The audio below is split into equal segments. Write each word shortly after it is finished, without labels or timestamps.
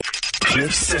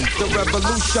Cliff Central. The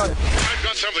revolution. I've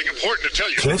got something important to tell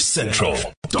you.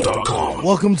 CliffCentral.com.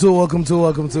 Welcome to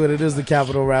it. It is the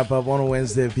Capital Wrap Up on a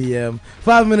Wednesday PM.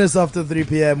 5 minutes after 3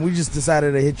 p.m. We just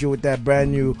decided to hit you with that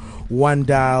brand new One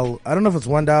Dial. I don't know if it's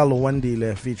One Dial or One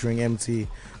Dealer featuring MT.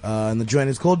 And the joint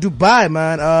is called Dubai,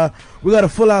 man. We got a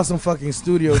full house in fucking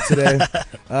studio today.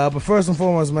 But first and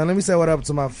foremost, man, let me say what up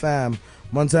to my fam.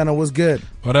 Montana, what's good?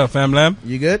 What up, fam lamb?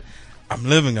 You good? I'm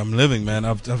living, man.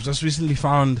 I've just recently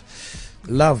found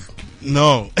love.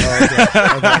 No. Oh, okay.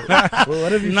 Well,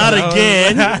 what have you Not found?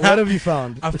 again. What have you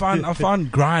found? I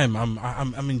found grime.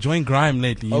 I'm enjoying grime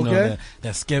lately. You know,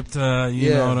 that Skepta.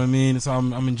 You know what I mean. So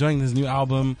I'm enjoying this new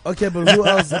album. Okay, but who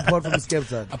else apart from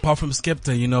Skepta? Apart from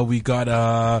Skepta, you know, we got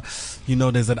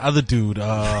there's that other dude.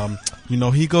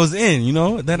 He goes in. You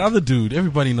know, that other dude.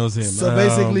 Everybody knows him. So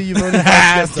basically, you've only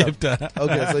found Skepta. Skepta.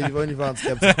 Okay, so you've only found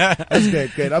Skepta. That's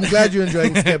great. I'm glad you're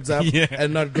enjoying Skepta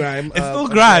and not grime. It's still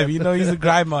grime. You know, he's a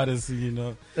grime artist. You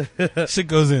know, shit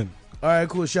goes in. All right,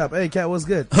 cool. Shop. Hey, Kat, what's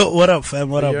good? What up, fam?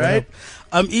 What up? Right?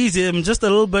 I'm easy. I'm just a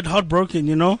little bit heartbroken,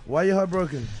 you know. Why are you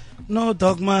heartbroken? No,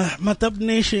 dog. My top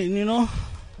nation, you know.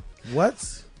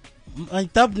 What? My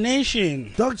top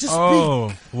nation. Dog, just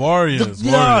speak. Warriors.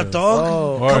 Yeah,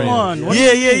 dog. Oh. Come on.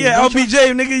 Yeah.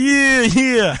 LBJ, nigga.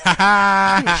 Yeah.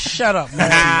 Shut up,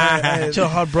 man. With your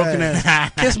heartbroken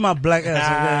ass. Kiss my black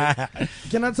ass, okay?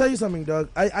 Can I tell you something, dog?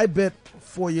 I bet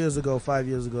 5 years ago,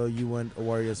 you weren't a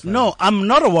Warriors fan. No, I'm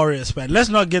not a Warriors fan. Let's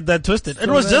not get that twisted. It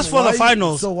was just for the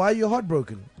finals. So why are you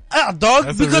heartbroken? Dog,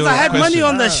 That's because I had money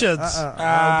on that shit.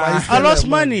 I lost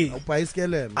money.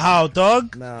 How,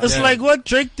 dog? Nah. It's like what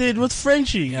Drake did with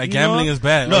Frenchie. Yeah, gambling is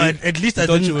bad. No, at least I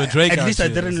thought you were Drake. At least I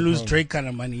didn't lose Drake kind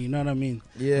of money. You know what I mean?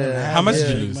 Yeah. How much did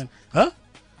you lose? Money. Huh?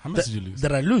 How much did you lose?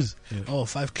 Did I lose? Yeah. Oh,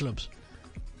 5 clubs.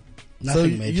 So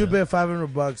Nothing major. you bet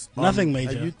 $500. Nothing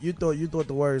major. You thought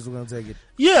the Warriors were gonna take it?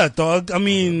 Yeah, dog. I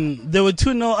mean, they were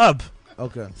 2-0 up.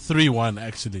 Okay. 3-1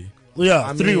 actually.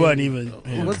 Yeah, 3-1 even.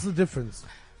 Yeah. What's the difference?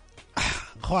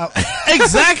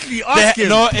 Exactly.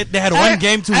 They had one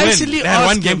game to win. They had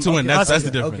one game to win. That's the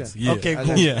difference. Okay. Yeah. Okay,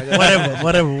 cool. Yeah.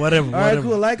 Whatever. All right,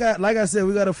 cool. Like I said,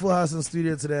 we got a full house in the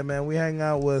studio today, man. We hang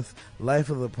out with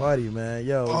Life of the Party, man.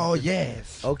 Yo. Oh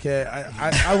yes. Okay,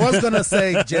 I was gonna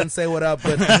say Jen, say what up,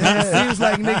 but it seems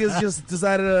like niggas just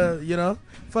decided to,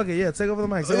 fuck it. Yeah, take over the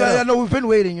mic. No, we've been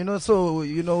waiting, so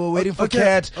we're waiting for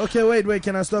Cat. Okay, wait.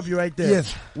 Can I stop you right there?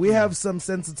 Yes. We have some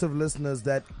sensitive listeners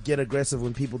that get aggressive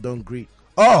when people don't greet.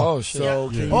 Oh shit. So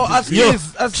trust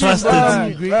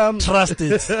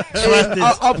it.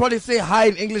 I'll probably say hi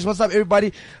in English. What's up,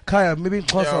 everybody? Kaya, maybe in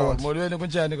Xhosa.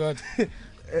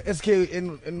 SK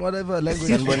in whatever language.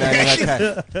 Introduce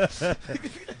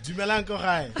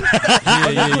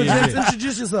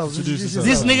yourselves.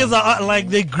 These niggas are like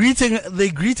they're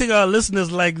greeting our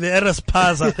listeners like they're at a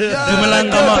spaza.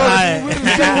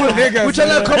 We're trying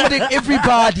to accommodate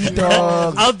everybody,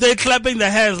 dog. Out there clapping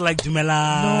their hands like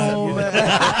Dumelang. No, man.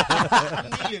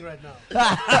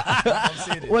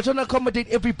 We're trying to accommodate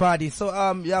everybody.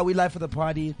 So we live for the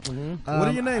party. Mm-hmm. What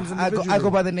are your names? I go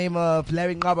by the name of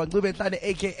Laryngitis,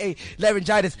 aka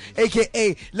Laryngitis,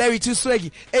 aka Larry Too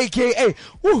Swaggy, aka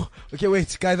Woo. Okay,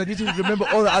 wait, guys, I need to remember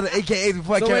all the other AKAs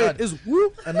before I carry on. Is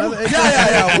Woo another AKA?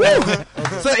 Yeah, Woo. Okay.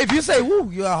 So if you say Woo,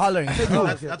 you are hollering.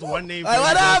 That's one name.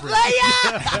 What up,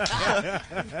 player?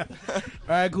 All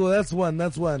right, cool. That's one. My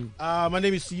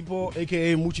name is Sipo,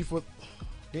 aka Muchi for.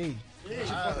 Hey.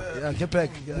 Get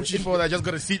back. Muchi for. I just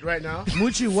got a seat right now.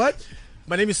 Muchi what?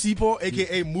 My name is Sipo,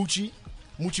 aka Muchi.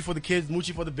 Muchi for the kids,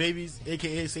 Muchi for the babies,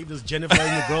 aka save this Jennifer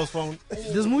in your girl's phone.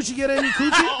 Does Muchi get any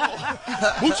coochie?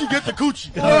 Muchi get the coochie.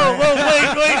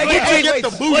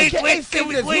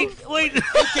 Wait.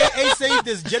 AKA save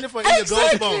this Jennifer in your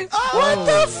girl's phone. What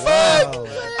the fuck?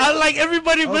 I like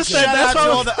everybody missed that. Shout That's out to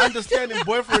all. all the understanding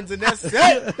boyfriends and that's it.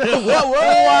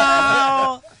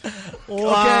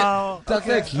 Wow.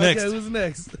 Okay, who's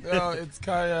next? It's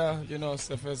Kaya,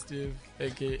 so festive,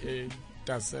 aka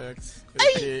Sex,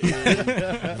 aka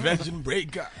Virgin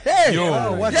Breaker. Hey,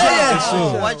 watch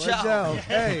out.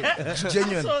 Hey,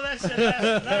 genuine.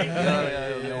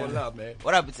 What up, man?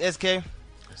 What up? It's SK.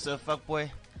 So fuckboy.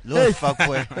 Little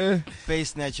fuckboy. Face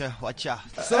snatcher. Watch out.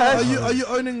 So are you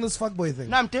owning this fuckboy thing?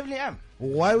 No, I'm definitely am.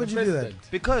 Why would you do that?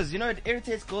 Because it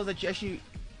irritates girls that you actually.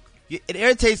 It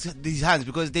irritates these hands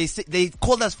because they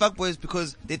called us fuckboys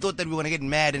because they thought that we were gonna get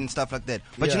mad and stuff like that.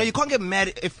 But you can't get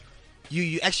mad if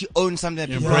you actually own something that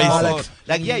people Embrace are it.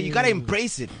 like yeah, you gotta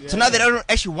embrace it. So now they don't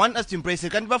actually want us to embrace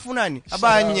it. Kanti bafunani?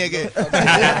 Abanye ke.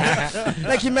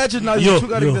 Like imagine now Yo, you're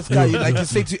tutoring yo, this guy, yo. you like you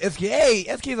say to SK, hey,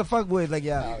 SK is a fuckboy. It's like,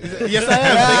 yeah. Yes, I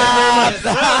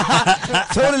am.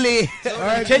 Totally.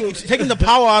 Taking the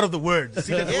power out of the word.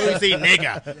 See, that's why we say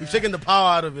nigga. We've taken the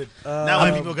power out of it. Now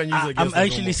when people can use it against I'm us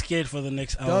actually no more. scared for the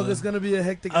next hour. Dog, it's gonna be a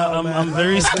hectic hour, man. I'm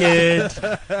very scared.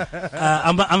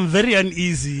 I'm very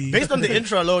uneasy. Based on the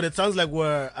intro alone, it sounds like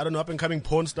we're, I don't know, up and coming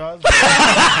porn stars.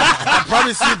 I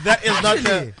promise you that is not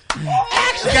the.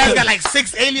 The guy's got like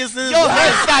 6 aliases. Yo,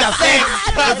 this got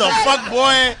 6. There's a fuck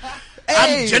boy.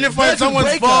 I'm Jennifer on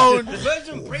someone's phone.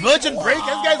 Virgin Breaker. This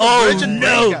guy's a Virgin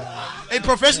Breaker. A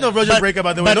professional Virgin Breaker,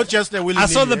 by the way, not just a Willie. I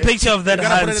saw the picture of that You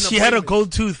gotta put hand. it in She the had a appointment.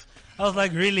 gold tooth. I was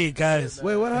like, really, guys?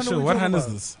 Wait, what hand? Sure, what hand is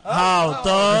this? How,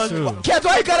 dog? Cats,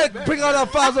 why you gotta bring out our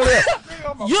files over there?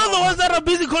 You're the ones that are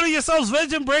busy calling yourselves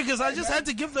virgin breakers. I just had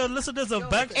to give the listeners a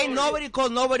back. Ain't nobody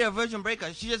called nobody a virgin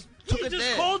breaker. She just took He it just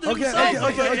there. called Okay, himself a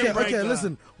virgin okay. breaker.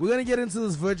 Listen, we're gonna get into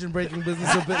this virgin breaking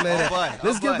business a bit later. boy.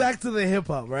 Let's Oh, get boy. back to the hip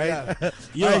hop, right?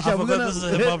 Yo, All I right, Shab, forgot this is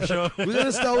a hip hop show. We're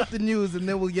gonna start with the news, and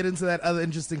then we'll get into that other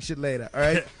interesting shit later. All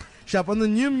right. Shop, on the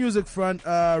new music front,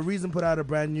 Reason put out a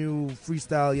brand new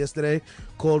freestyle yesterday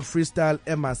called Freestyle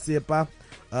Emasepa.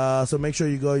 So make sure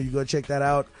you go check that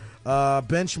out.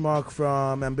 Benchmark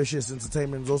from Ambitious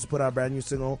Entertainment has also put out a brand new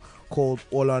single called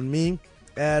All On Me.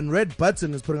 And Red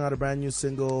Button is putting out a brand new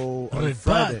single on Red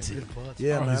Friday. Button.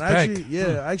 Yeah, Oh, man. he's I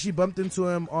back. actually bumped into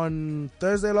him on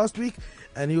Thursday last week,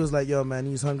 and he was like, "Yo, man,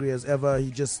 he's hungry as ever.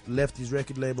 He just left his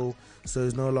record label, so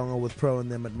he's no longer with Pro and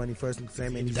them at Money First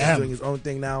Entertainment. He's just Damn. doing his own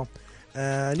thing now."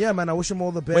 And yeah, man, I wish him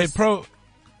all the best. Wait, Pro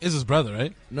is his brother,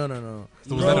 right? No. So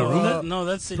was that a rumor? No,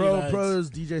 that's City Pro Lights. is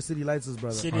DJ City Lights'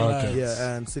 brother. City Okay. Lights.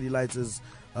 Yeah, and City Lights is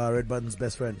Red Button's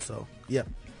best friend. So yeah.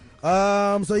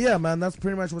 So yeah, man, that's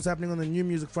pretty much what's happening on the new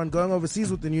music front. Going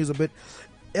overseas with the news a bit.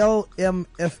 LMFAO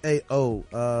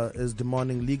is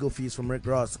demanding legal fees from Rick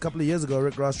Ross. A couple of years ago,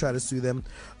 Rick Ross tried to sue them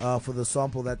for the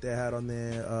sample that they had on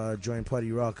their joint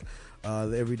Party Rock,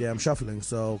 the Everyday I'm Shuffling.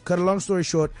 So, cut a long story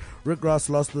short, Rick Ross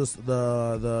lost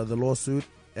the lawsuit,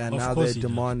 and Of now course they're he did.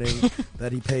 demanding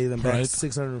that he pay them back Right.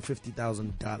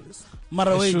 $650,000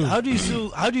 Mara, wait, true. how do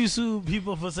you sue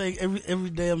people for saying every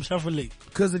day I'm shuffling?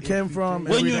 because it came from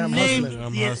When Everyday your I'm name, Hustling.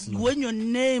 I'm yeah, hustling. when your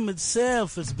name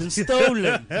itself has been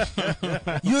stolen,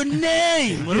 your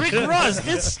name, Rick Ross,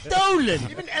 it's stolen.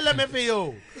 Even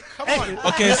LMFAO. Come on.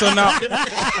 Okay, so now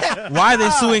why are they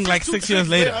suing like 6 years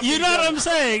later? You know what I'm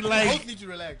saying? Like, Both need to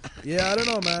relax. Yeah, I don't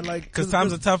know, man. Like, Because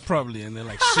times are tough, probably, and they're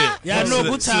like, shit. Yeah, I know, Sue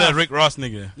good that- sue time. that Rick Ross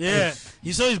nigga. yeah,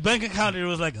 you saw his bank account and it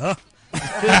was like, huh?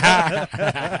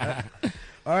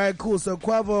 All right, cool. So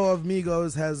Quavo of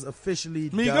Migos has officially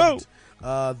Migo.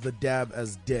 dubbed the dab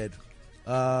as dead.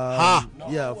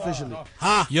 Yeah, officially.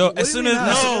 Yo, What as do you soon mean,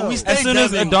 as no, we stay as soon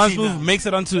as a dabbing, dance Tina. move makes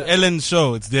it onto Ellen's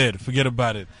show, it's dead. Forget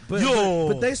about it. But, Yo.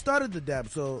 but they started the dab.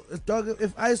 So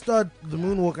if I start the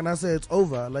moonwalk and I say it's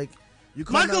over, like you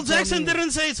can't Michael now tell Jackson me-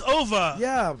 didn't say it's over.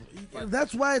 Yeah,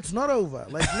 that's why it's not over.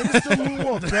 Like niggas still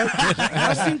moonwalk. Right?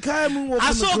 I've seen Kaya moonwalk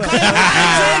I in the saw club. Kaya.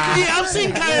 Exactly, I've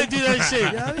seen Kaya do that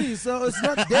shit. Yeah, I mean, so it's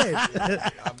not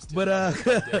dead. But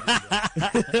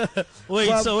Wait,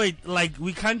 Well- so wait, like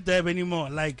we can't dab anymore.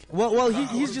 Like, Well,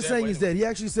 he's just saying he's dead. He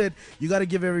actually said you got to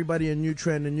give everybody a new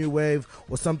trend, a new wave,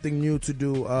 or something new to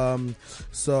do.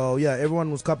 So yeah,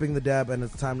 everyone was copying the dab, and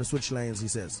it's time to switch lanes. He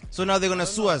says. So now they're gonna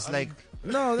sue us. Like,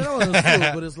 No, they don't want to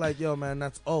sue, but it's like, yo, man,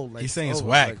 that's old. Like, He's saying it's over.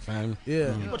 whack, Like, fam.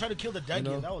 yeah, People try to kill the dad.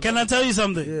 That was can I tell you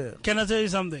something? Yeah. Can I tell you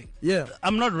something? yeah.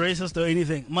 I'm not racist or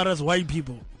anything. Matters white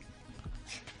people.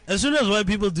 As soon as white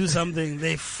people do something,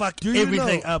 they fuck Do you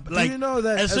everything know- up. do Like, you know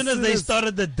that as soon as they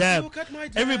started the dab, Look at my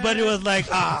dad. everybody was like,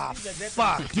 ah,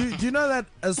 fuck. Do you know that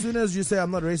as soon as you say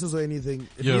I'm not racist or anything,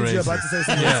 it You're means you're racist. about to say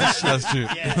something Yeah, racist that's true.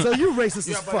 shit. So you're racist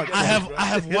as fuck. I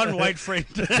have one white friend.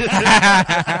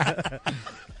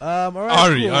 All right,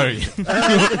 Ari, cool. Ari.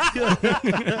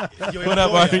 What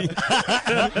up, Ari?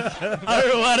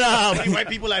 Ari, what up? The white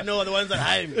people I know are the ones that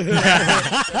hire me.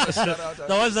 The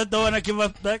ones that don't want to give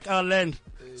us back our land.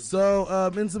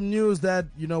 So, in some news that,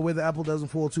 where the apple doesn't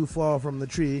fall too far from the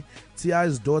tree,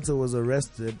 T.I.'s daughter was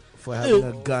arrested for having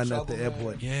a gun at the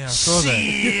airport. Yeah, I saw that.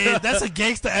 Shit, that's a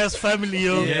gangster ass family,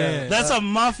 yo. Yeah. That's a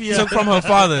mafia. Took from her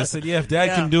father. Said, yeah, if dad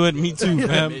Yeah. can do it, me too,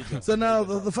 fam. So now,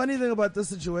 the funny thing about this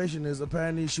situation is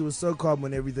apparently she was so calm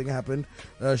when everything happened.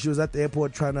 She was at the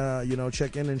airport trying to,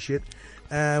 check in and shit.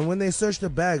 And when they searched her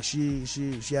bag, she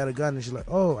had a gun, and she's like,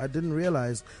 "Oh, I didn't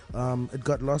realize it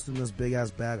got lost in this big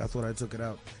ass bag. I thought I took it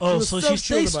out." Oh, was so so she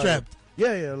stays chill about it. strapped.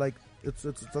 Yeah, like it's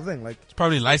a thing. Like, It's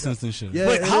probably licensed and shit. yeah,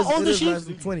 Wait, it how is- old it is she?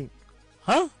 licensed. 20.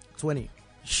 Huh? 20.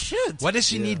 Shit. What does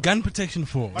she need gun protection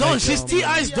for? Don't. She's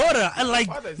T.I.'s daughter. And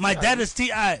like, my dad is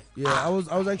T.I. Yeah, I was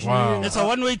actually. Wow. It's a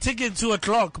one-way ticket to a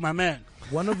clock, my man.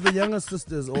 One of the younger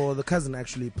sisters, or the cousin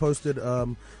actually, posted a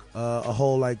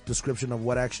whole like description of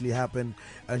what actually happened,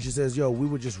 and she says, "Yo, we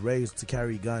were just raised to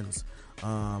carry guns, for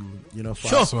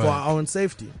our own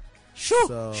safety." Sure.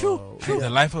 The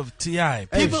life of T.I.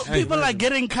 People are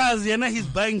getting cars, he's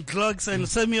buying Glocks and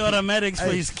semi-automatics for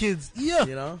his kids.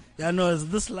 Yeah. Yeah, no, it's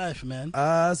this life, man.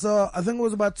 So I think it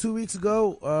was about 2 weeks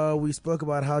ago, we spoke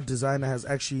about how Designer has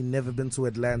actually never been to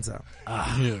Atlanta.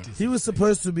 He was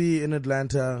supposed to be in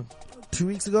Atlanta 2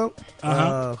 weeks ago,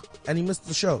 and he missed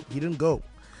the show. He didn't go.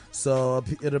 So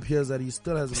it appears that he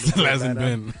still hasn't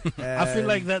been. I feel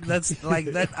like that's like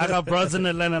that. I got broads in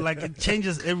Atlanta. Like it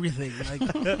changes everything. Like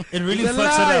it really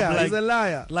fucks it up. Like, he's a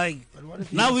liar. Like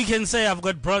now we can say I've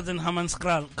got broads in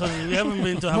Hammanskraal because we haven't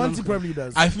been to Hammanskraal. Monty probably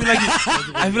does. I feel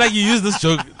like you used this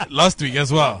joke last week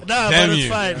as well. No, Damn but you.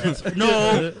 it's fine.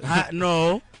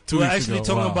 No. 2 We're weeks actually ago,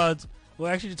 talking wow. about. We're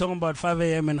actually talking about 5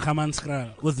 a.m. in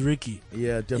Hammanskraal with Ricky.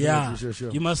 Yeah, definitely. Yeah, Sure.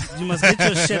 You must get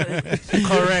your shit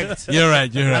correct. You're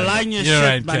right. Align your You're shit,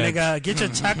 right, my Kat. nigga. Get your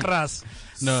chakras.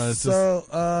 No, it's So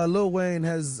Lil Wayne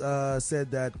has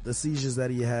said that the seizures that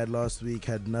he had last week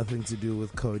had nothing to do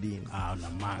with codeine. Oh, no,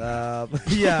 man.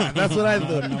 Yeah, that's what I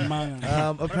thought. No,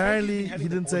 man. Apparently, he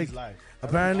didn't take.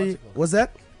 Apparently, what's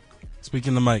that?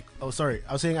 speaking the mic. Oh, sorry.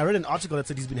 I was saying I read an article that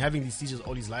said he's been having these seizures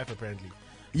all his life, apparently.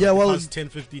 Yeah, well, past 10,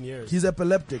 15 years. he's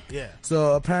epileptic. Yeah.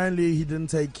 So apparently he didn't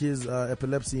take his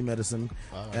epilepsy medicine,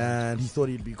 and he thought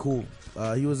he'd be cool.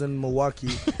 He was in Milwaukee,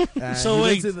 and So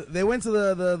they went to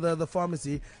the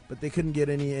pharmacy, but they couldn't get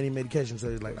any medication. So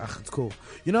he's like, it's cool.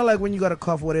 You know, like when you got a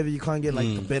cough, or whatever, you can't get like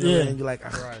the Benadryl, Yeah. and you're like,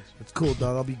 it's cool,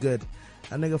 dog. I'll be good.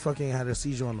 That nigga fucking had a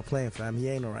seizure on the plane, fam. He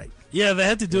ain't alright. Yeah, they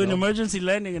had to do an emergency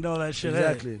landing and all that shit.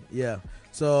 Exactly. Yeah.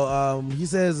 So he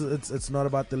says it's not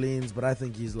about the leans, but I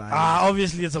think he's lying.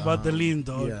 Obviously it's about the lean,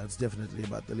 dog. Yeah, it's definitely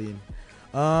about the lean.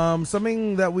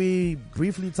 Something that we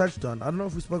briefly touched on. I don't know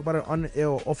if we spoke about it on air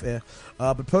or off air,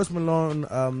 but Post Malone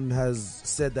has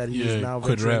said that he is now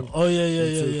quit venturing rap. Oh yeah,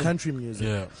 into country music.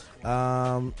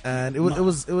 Yeah. And it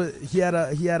was he had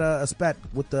a spat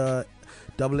with the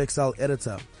XXL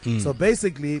editor. So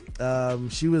basically,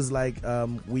 she was like,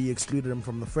 we excluded him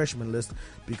from the freshman list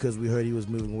because we heard he was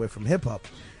moving away from hip hop.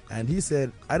 And he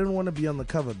said, I didn't want to be on the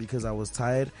cover because I was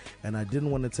tired and I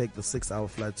didn't want to take the 6-hour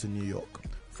flight to New York.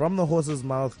 From the horse's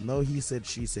mouth, no he said,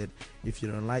 she said, if you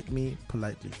don't like me,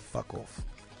 politely fuck off.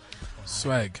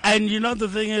 Swag. And you know the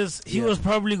thing is, he was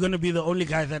probably going to be the only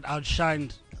guy that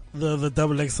outshined the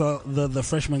XXL, the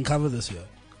freshman cover this year.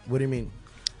 What do you mean?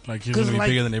 Like he's gonna be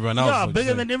bigger than everyone else. Yeah, like bigger you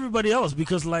said. than everybody else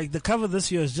because like the cover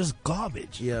this year is just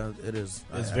garbage. Yeah, it is.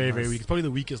 It's very, very weak. It's probably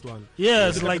the weakest one. Yeah,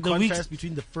 it's Look at like the contrast weakest.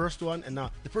 between the first one and now.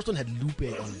 The first one had Lupe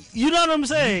on it. You know what I'm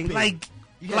saying? Lupe. Like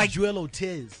You got like Joel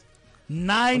Ortiz.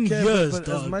 9 Okay, years, but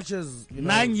dog. as much as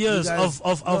 9 years you guys-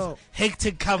 of no.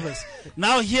 hectic covers.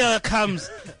 Now here comes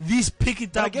these pick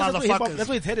it I up guess that's motherfuckers.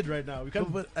 where it's headed right now. We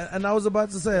can't. And I was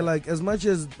about to say, like, as much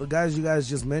as the guys you guys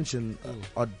just mentioned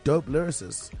are dope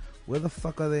lyricists, where the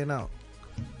fuck are they now?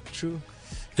 True.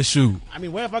 Issue. I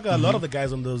mean, where have I got a lot of the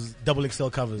guys on those XXL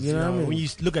covers? You know what I mean? When you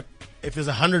look at, if there's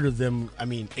 100 of them, I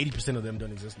mean, 80% of them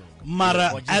don't exist no more.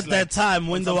 Mara, Or just at like that time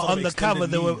when they some were sort on of the cover,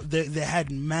 extended they had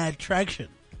mad traction.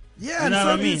 Yeah, You and know so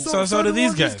what I do- mean? So do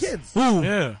these all guys. kids. Who?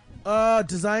 Yeah.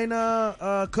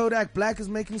 Designer Kodak Black is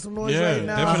making some noise Yeah, right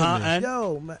now. definitely.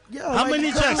 And Yo, how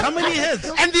many tracks? How many hits?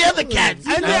 And the other cats.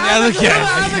 And the other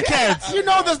cats. other cats. You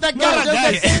know, there's that No, guy.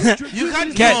 guys, you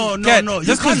can't. Kat, No.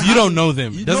 Just because you don't know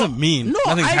them doesn't mean No,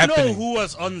 nothing's I happening. know who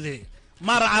was on there.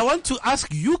 Mara, I want to ask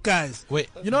you guys. Wait.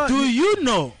 You know, Do you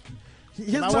know?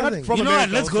 here's Now, we're my not thing. from You know what?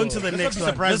 America Let's go also. into the Let's next not be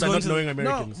one. surprised Let's by go not into knowing No,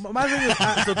 Americans. my thing is,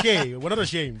 It's okay. We're not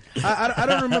ashamed. I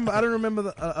don't remember. I don't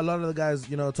remember a lot of the guys,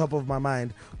 top of my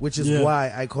mind, which is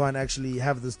why I can't actually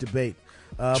have this debate.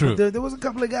 True. But there was a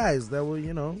couple of guys that were,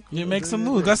 You make some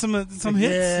moves. Got some hits.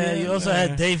 Yeah, you also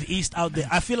had Dave East out there.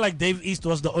 I feel like Dave East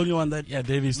was the only one that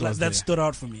Dave East was that stood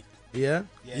out for me. Yeah,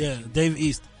 Yeah, Dave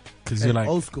East. because you're like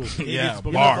old school. yeah,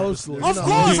 Old bars. school. Of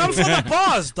course, I'm for the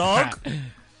bars, dog.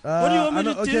 What do you want me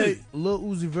to okay, do? Lil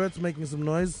Uzi Vert's making some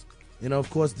noise. Of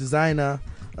course, Designer.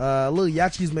 Lil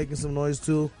Yachi's making some noise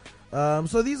too.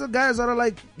 So these are guys that are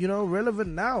like, relevant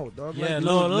now, dog. Yeah,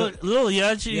 like, Lil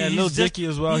Yachi. Yeah, he's Lil just- Dicky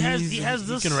as well. He has he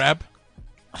this. can rap.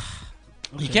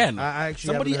 He can. I actually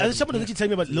Somebody haven't heard was of actually telling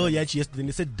me about Lil Yachi yesterday, and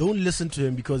they said don't listen to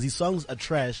him because his songs are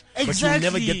trash, but you'll Exactly,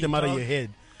 never get them out of dog. your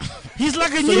head. He's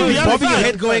like a So new you're young bobbing your thug.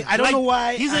 head going, I don't Like, know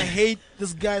why he's I a- hate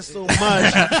this guy so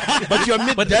much. But you're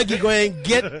mid-duggy going,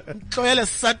 get Toyela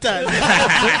Satan.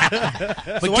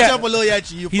 So watch out for Lil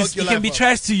Yachi, you fuck He your can life be up.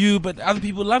 trash to you, but other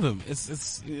people love him.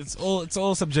 It's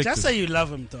all subjective. Just say you love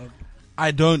him, dog.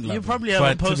 I don't love You him, probably have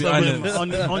but a to be poster of him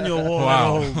honest- on your wall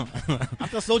Wow. at home.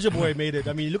 After Soulja Boy made it,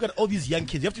 I mean, look at all these young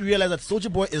kids. You have to realize that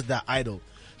Soulja Boy is their idol.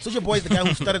 Soulja Boy is the guy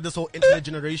who started this whole internet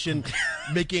generation,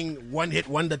 making one-hit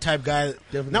wonder type guy.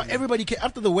 Now everybody,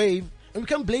 after the wave, and we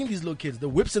can't blame these little kids. The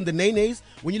Whips and the Nays.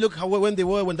 When you look when they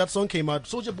were when that song came out,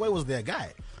 Soulja Boy was their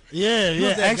guy. Yeah, He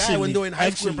was their guy when they were in high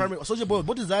school actually. and primary. Soulja Boy,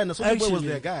 what designer? Soulja Boy was Actually,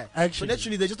 their guy. actually. So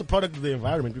naturally, they're just a product of the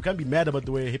environment. We can't be mad about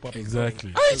the way hip hop is going.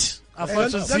 Exactly. I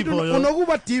fucked with people, yo.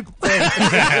 Unokuba deep.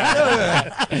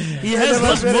 He has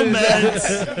those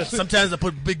moments. Sometimes I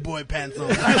put big boy pants on.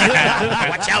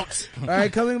 Watch out. All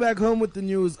right, coming back home with the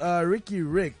news. Ricky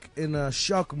Rick, in a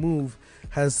shock move,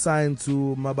 has signed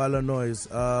to Mabala Noise.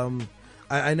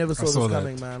 I never saw saw this that.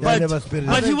 coming, man. I never spit it.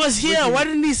 But he was here. Why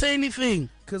didn't he say anything?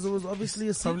 Because it was obviously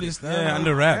a secret. Probably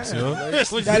under wraps, yo.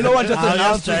 I know what just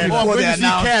announced it Oh, before When they you see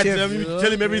announced cats, it. I mean,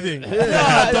 tell him everything.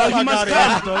 Yeah, dog, he must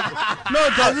come, dog. No,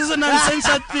 dog, this is an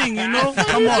uncensored thing, you know?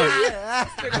 Come on.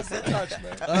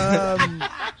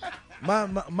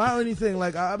 My only thing,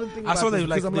 like I've been thinking. I saw about they this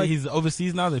like, because I'm he's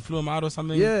overseas now. They flew him out or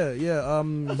something. Yeah.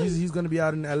 He's gonna be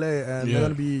out in LA, and Yeah. they're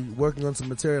gonna be working on some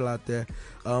material out there.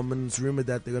 And it's rumored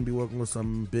that they're gonna be working with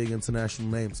some big international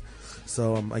names.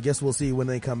 So I guess we'll see when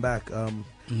they come back.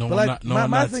 No But one, like no one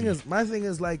my Nazi. thing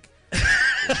is like,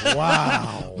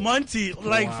 wow. Monty,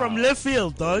 like from left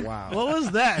field, dog. Wow. What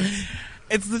was that?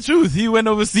 It's the truth. He went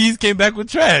overseas, came back with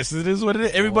trash. It is what it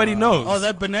is. Everybody knows. Oh,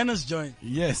 that bananas joint.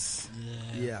 Yes.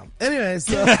 Yeah. Anyway,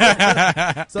 so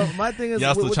my thing is,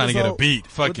 Y'all still with trying to this get a whole- beat.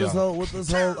 Fuck y'all. With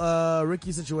this whole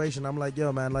Ricky situation, I'm like,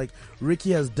 yo, man, like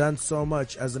Ricky has done so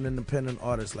much as an independent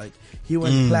artist. Like he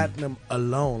went platinum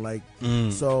alone. Like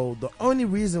so, the only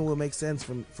reason will make sense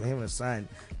for him to sign.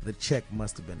 The check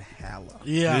must have been hella.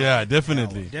 Yeah. Yeah,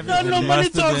 definitely. No, money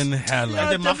Must have talks. been hella.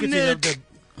 Yeah, The marketing of definite. the,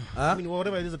 I mean,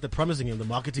 whatever it is that they're promising him, the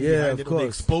marketing Yeah, behind of it, course. the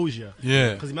exposure.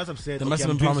 Yeah. Because he must have said, They okay, must I'm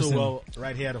have doing been so promising. well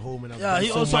right here at home, and I've Yeah, done he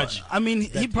so also, much. I mean,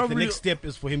 that he the probably. next step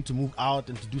is for him to move out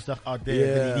and to do stuff out there.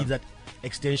 Yeah. Then he needs that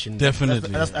extension.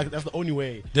 Definitely. That's the only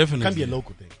way. Definitely. It can't be a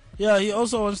local thing. Yeah, he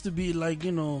also wants to be like,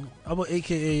 you know, about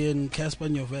AKA and Casper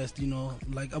in your vest, you know,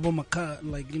 like about Maka,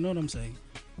 like, you know what I'm saying?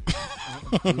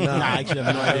 Nah, actually, I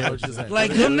have no idea what you're saying.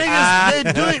 Like, them niggas,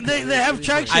 they're doing, they have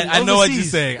traction. I know what you're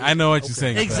overseas. saying. I know what you're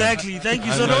saying. Exactly. Thank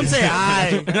you. I So know. don't say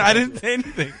I. I didn't say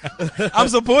anything. I'm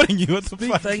supporting you. What the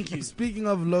fuck? Thank you. Speaking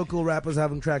of local rappers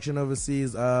having traction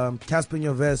overseas, Casper in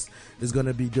Your Vest is going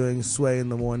to be doing Sway in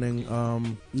the morning.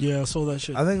 Yeah, I saw that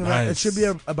shit. I think Nice. it should be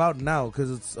about now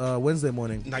because it's Wednesday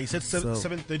morning. Now, you said So-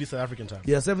 7:30 South African time.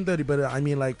 Yeah, 7:30. But I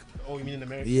mean, like, Oh, you mean in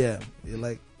America? yeah,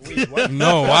 like. Wait, what?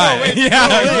 No, why? Yeah.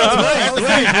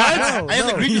 I have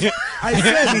agreed. I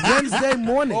said Wednesday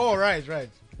morning. Oh, right.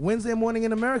 Wednesday morning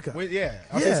in America. Wait, yeah.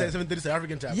 I Yeah. said 7:30 South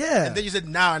African time. Yeah. And then you said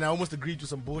now, and I almost agreed to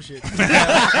some bullshit. Like,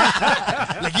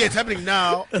 yeah, it's happening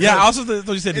now. Yeah, I also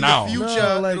thought you said In now. the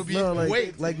future, it'll be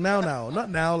wait. like now, not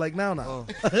now, like now. No,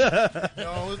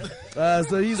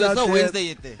 So he's So out it's not there. Wednesday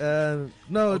yet there.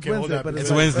 No, it's Okay, hold Wednesday, up. but It's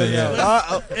like- Wednesday,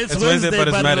 yeah. It's It's Wednesday, but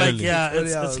it's mad like, early. yeah, early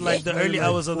it's hours. like the early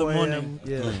hours of the 4 morning.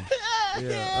 a.m.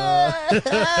 Yeah.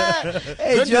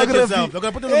 Hey, Don't judge geography. yourself. They're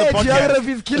gonna put this on Hey, the podcast.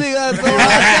 geography is killing us.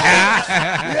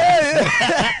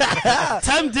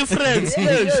 Time difference.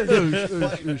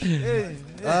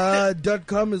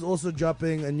 .com is also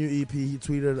dropping a new EP. He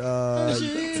tweeted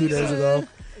 2 days ago,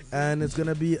 and it's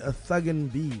gonna be a Thug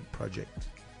and B project.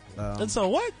 That's a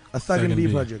what? A Thug and B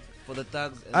project. For the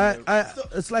thugs. And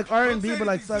It's like R&B, but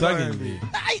like Thug Thug R&B. and B.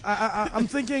 I'm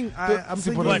thinking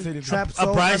What? trap A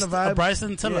soul kind of vibe.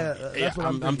 Bryson Tiller. Yeah, that's what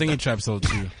I'm thinking trap soul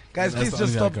too. Guys, That's please the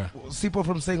just only stop guy. Sipo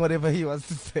from saying whatever he wants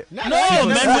to say. No, man,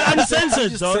 we're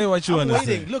uncensored, dog. Say what you want to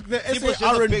Waiting. say. Look, the People SA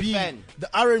just a big R&B, fan. the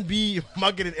R&B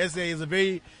market in SA is a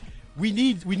very. We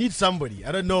need somebody.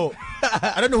 I don't know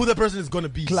who that person is gonna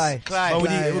be. Clyde. But we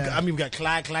need, yeah. I mean, we got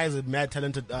Clyde. Clyde is a mad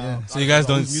talented. So you guys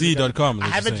don't artist, see music. .com. is I what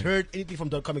you're haven't saying. heard anything from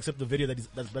 .com except the video that's.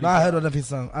 No, I heard one of his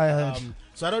song. I heard.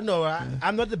 So I don't know.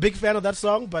 I'm not a big fan of that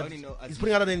song, but only know he's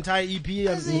putting out an entire EP,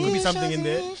 and there could be something in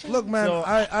there. Look, man, So-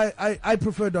 I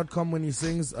prefer .com when he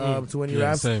sings to when he Yeah,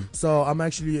 raps. same. So I'm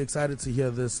actually excited to hear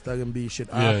this Thug and B shit.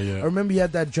 Yeah, yeah. I remember he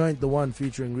had that joint, the one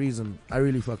featuring Reason. I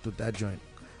really fucked with that joint.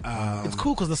 It's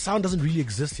cool because the sound doesn't really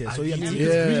exist here, so he can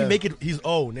Yeah. really make it his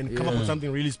own and come up with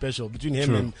something really special between him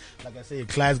True. and, like I say,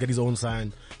 Clyde's got his own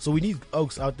sound. So we need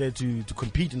Oaks out there to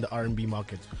compete in the R&B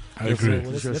market. I agree. So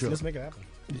let's, Sure, let's, sure. let's make it happen.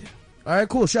 All right,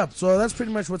 cool, Shop. So that's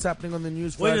pretty much what's happening on the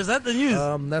news. Wait, is that the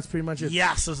news? That's pretty much it.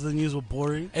 Yes, so the news were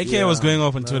boring. AKA was going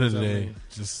off on Twitter today,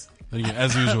 just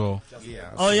as usual.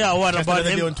 Oh yeah, what Just about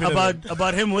another day him? on Twitter,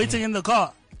 About him waiting in the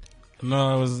car?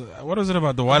 No, it was what was it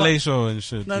about the Wale show and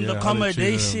shit? No, the How they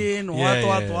accommodation. treated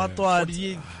him.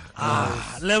 What?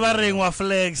 Levering wa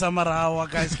flag samarawa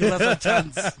guys, give us a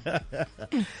chance.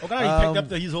 Okay, he packed up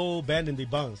his whole band and they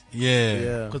bounced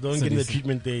Yeah, because they weren't getting the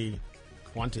treatment they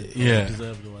wanted, Yeah. or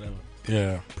deserved, or whatever.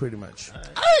 yeah. Pretty much.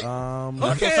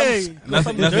 Okay.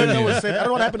 Nothing I don't know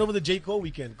new. what happened over the J. Cole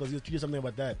weekend because he was tweeted something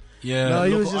about that. Yeah, No,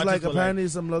 he was Local just like artists were apparently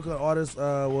some local artists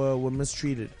were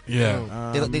mistreated.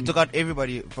 yeah. They took out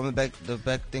everybody from the back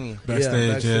thingy.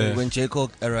 Backstage, backstage. yeah. When J.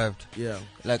 Cole arrived. Yeah.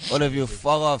 Like, all of you,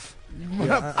 fuck off.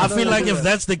 I feel like if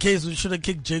that's the case, we should have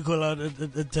kicked J. Cole out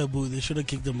at Taboo. They should have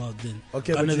kicked him out then.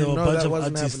 Okay, I but know you there were a know bunch that of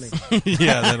wasn't artists. happening.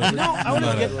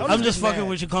 Yeah, I'm just fucking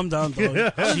with you. Calm down, dog. I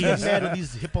don't get Jeez. mad when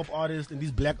these hip hop artists and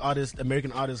these black artists,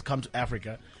 American artists, come to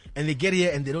Africa and they get here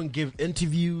and they don't give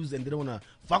interviews and they don't want to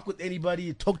fuck with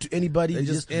anybody, talk to anybody. They They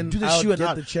just just in, do the out, shoe and get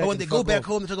out. the check But when and they go fuck back off.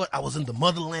 home, they talk about, I was in the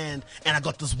motherland and I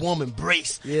got this warm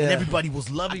embrace Yeah. and everybody was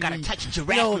loving me. touch You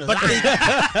know, but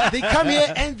they come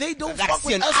here and they don't fuck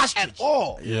with us at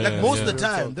all. Yeah, like most yeah. of the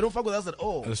time, they don't fuck with us at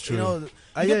all. That's true. You know,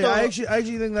 I you get the-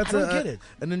 actually think that's I don't get it.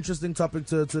 an interesting topic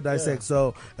to dissect.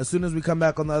 So as soon as we come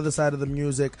back on the other side of the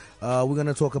music, we're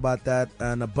gonna talk about that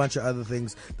and a bunch of other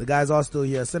things. The guys are still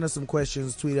here. Send us some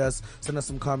questions, tweet us, send us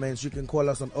some comments. You can call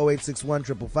us on 0861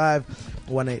 555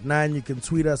 189. You can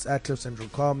tweet us at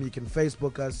cliffcentral.com. You can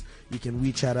Facebook us. You can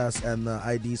WeChat us, and the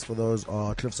IDs for those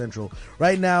are Cliff Central.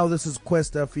 Right now, this is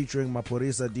Questa featuring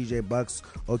Maporisa, DJ Bucks.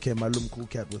 Okay, Malum Cool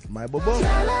Cat with My Bobo.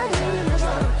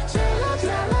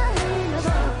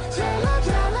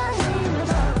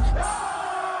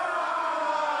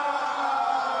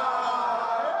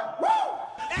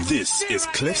 This is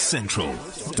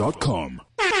CliffCentral.com.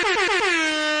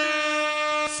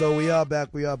 So we are back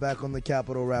on the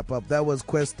Capital Wrap Up. That was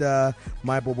Questa,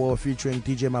 My Bobo featuring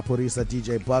DJ Maporisa,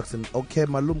 DJ Bucks, and Okay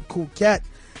Malum Cool Cat.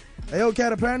 Hey, yo,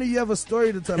 Cat, apparently you have a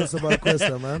story to tell us about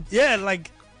Questa, man. Yeah,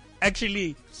 like,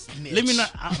 actually, let me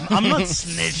not. I'm not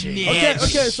snitching.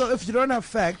 Okay, so if you don't have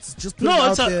facts, just put No, it out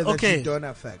it's there that okay. you don't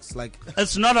have facts. Like,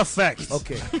 It's not a fact.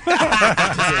 okay.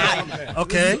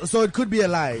 Okay. So it could be a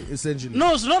lie, essentially.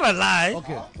 No, it's not a lie.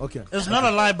 Okay. It's not a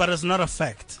lie, but it's not a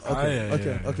fact.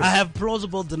 Okay. I have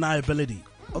plausible deniability.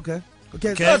 Okay.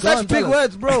 Okay. Go on, Such big tell us.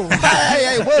 words, bro.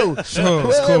 hey, whoa.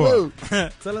 Cool.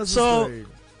 Tell us So, the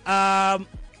story.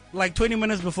 Like 20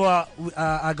 minutes before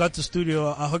I got to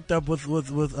studio, I hooked up with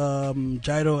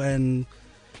Jairo and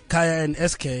Kaya and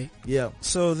SK. Yeah.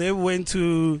 So they went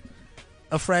to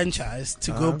a franchise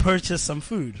to go purchase some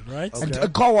food, right? Okay. And a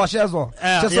car wash as well.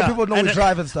 Just yeah. so people know And we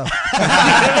drive and stuff.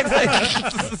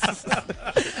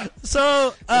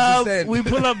 So Understand. we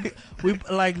pull up, we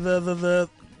like the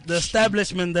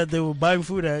establishment that they were buying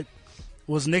food at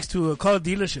was next to a car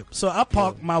dealership. So I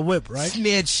parked my whip, right?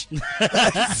 Snitch.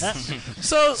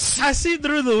 So I see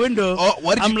through the window. Oh,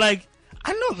 what did I'm you- like,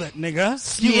 I know that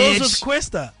nigga. He rolls with Snitch.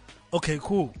 Questa. Okay,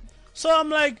 cool. So I'm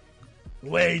like,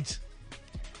 wait.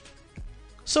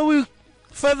 So we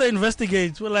further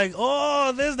investigate. We're like,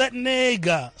 oh, there's that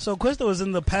nigga. So Questa was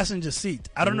in the passenger seat.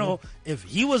 I don't know if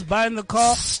he was buying the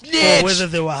car or whether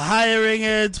they were hiring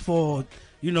it for,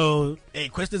 you know, Hey,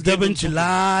 Questa's Durban giving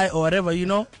July or whatever, you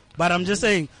know. But I'm just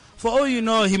saying, for all you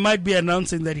know, he might be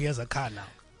announcing that he has a car now.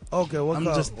 Okay, what I'm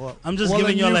car? just Well,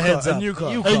 giving y'all a heads up. A new car.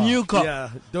 A new car. Yeah.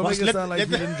 Don't make it sound like you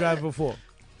didn't drive before.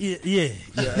 Yeah.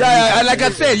 Yeah, and like I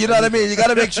said, you know what I mean? You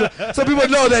gotta make sure so people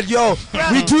know that, yo,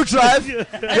 we do drive.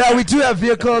 Yeah, we do have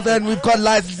vehicles and we've got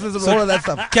licenses and all of that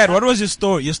stuff. Kat, what was your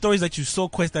story? Your story is that you saw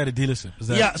Quest at a dealership. Is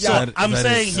that, Yeah, so that- I'm that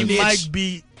saying is- he might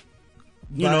be,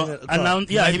 you know, Buying a car.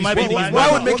 announced. Yeah, he might be. Why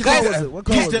would make What car guys- was it? What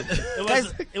car was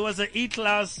it? It was an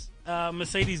E-Class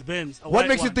Mercedes Benz. What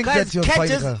makes you think that's your Kat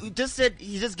point? just said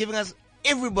he's just giving us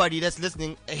everybody that's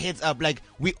listening a heads up. Like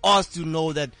we asked to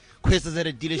know that Quest is at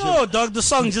a dealership. No, dog. The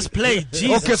song just played.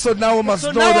 Jesus. Okay, so now we must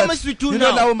So know now that. what must we do you know,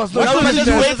 now? now we must know. What Now must we we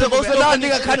do? must Wait, know. So now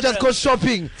nigga can't just go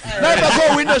shopping. Now if I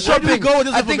go window shopping, go with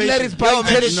this I think information? Larry's Yo, buying man,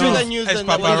 10 there's shoes. bigger news It's than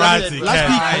what you paparazzi. said. Kat. Last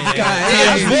week. Hey,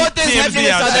 There's more things TMZ happening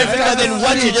in out South there. Africa than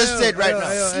what you just said right now.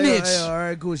 Snitch. All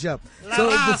right, cool, shop. La So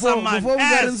raza, before man. we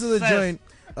get into the Yes, joint,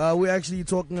 we're actually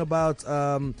talking about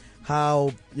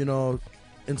how, you know,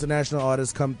 international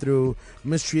artists come through,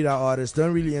 mistreat our artists,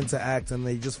 don't really interact, and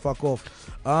they just fuck off.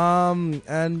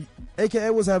 And AKA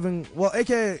was having, well,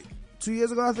 AKA 2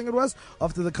 years ago, I think it was,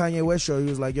 after the Kanye West show. He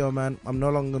was like, yo, man, I'm no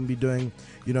longer going to be doing,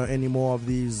 any more of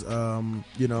these,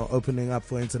 opening up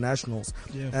for internationals.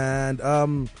 Yeah.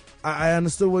 And I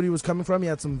understood where he was coming from. He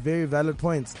had some very valid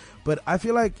points. But I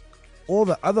feel like all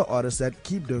the other artists that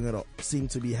keep doing it seem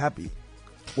to be happy.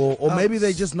 Or maybe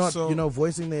they're just not,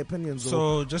 voicing their opinions.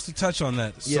 So just to touch on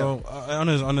that, Yeah. so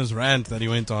on his rant that he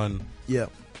went on, Yeah.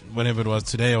 whenever it was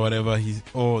today or whatever,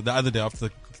 or the other day after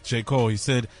J. Cole, he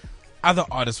said other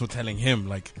artists were telling him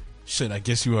like, shit, I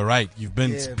guess you were right. You've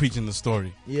been preaching the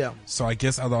story. Yeah. So I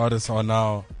guess other artists are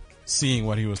now seeing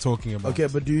what he was talking about. Okay,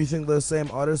 but do you think those same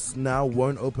artists now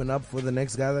won't open up for the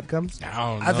next guy that comes?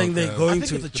 I think they're going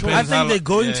to. it's a choice. I think they're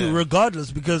going yeah. to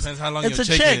regardless because Depends how long it's your a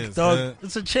check check, is, dog. yeah.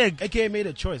 It's a check. AKA made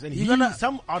a choice, and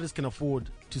some artists can afford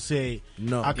to say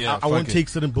No. I Yeah, won't fuck it. take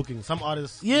certain bookings. Some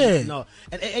artists, Yeah. no.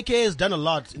 And AKA has done a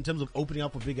lot in terms of opening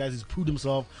up for big guys. He's proved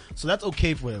himself, so that's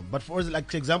okay for him. But for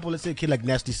example, let's say a kid like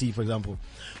Nasty C, for example,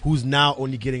 who's now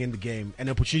only getting in the game, and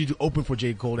the opportunity to open for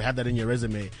J. Cole, to have that in your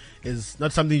resume, is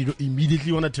not something you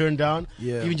immediately want to turn down.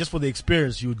 Yeah. Even just for the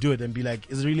experience, you would do it and be like,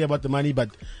 is it really about the money? But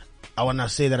I want to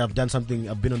say that I've done something.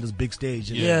 I've been on this big stage.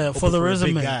 And Yeah, open for the a big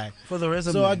resume. guy. For the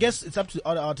resume. So I guess it's up to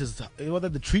other artists. Whether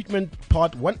the treatment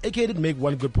part, AKA did make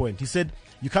one good point. He said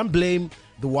you can't blame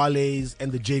the Wale's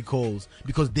and the J. Cole's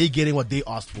because they're getting what they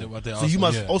asked for. What they So asked you for,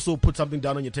 must yeah. also put something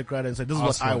down on your tech rider and say, this is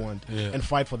Ask what I for it, want, yeah. and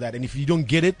fight for that. And if you don't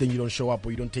get it, then you don't show up or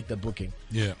you don't take that booking.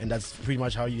 Yeah. And that's pretty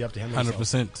much how you have to handle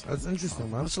yourself. 100%. That's interesting,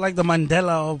 man. it's like the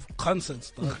Mandela of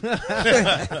concerts, dog.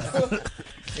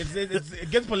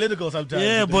 It gets political sometimes.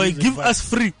 Yeah, with the boy, music, give but- us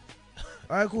free.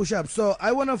 All right, cool, Shab. So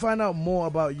I want to find out more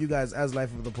about you guys as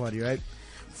life of the party, right?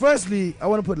 Firstly, I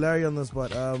want to put Larry on the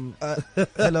spot.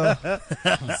 Hello.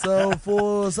 So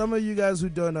for some of you guys who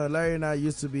don't know, Larry and I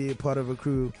used to be part of a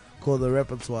crew called the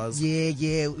Repertoires.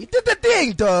 Yeah. We did the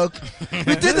thing, dog.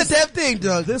 We did the damn thing,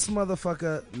 dog. This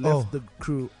motherfucker left the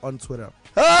crew on Twitter.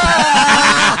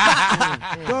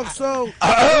 Ah! Dog, so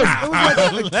it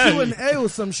was like a Q&A or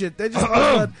some shit. They just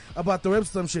asked about the rep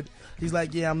some shit. He's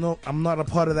like, yeah, I'm not a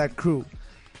part of that crew.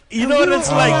 You know what it's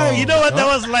like? You know what that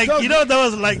was like? You know what that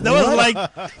was like?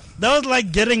 That was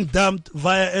like getting dumped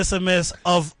via SMS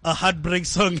of a heartbreak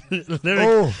song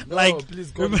lyric. Like,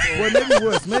 please go. Well, maybe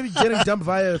worse. Maybe getting dumped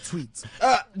via a tweet.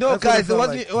 No, That's what guys, it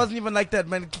felt it wasn't even like that,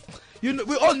 man. We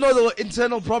all know there were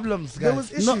internal problems, guys. There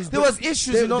was issues. There was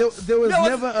issues, There, you know. there was Yeah,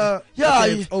 never a Yeah,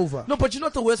 it's over. No, but you know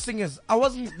what the worst thing is? I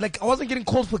wasn't getting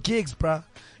called for gigs, bruh.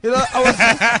 You know, I'm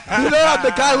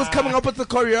the guy who's coming up with the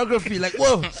choreography. Like,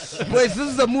 whoa, boys, this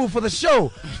is a move for the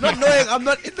show. Not knowing I'm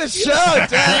not in the show,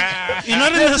 Dad. you're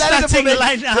not in the starting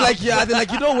line now. They're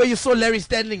like, you know where you saw Larry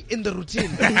standing in the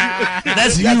routine? That's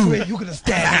That's you. where you're gonna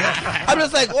stand. I'm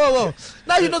just like, whoa.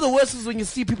 Now you know the worst is when you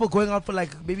see people going out for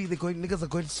like, maybe niggas are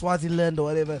going to Swaziland or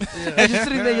whatever. And you're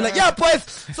sitting there, you're like, yeah, boys,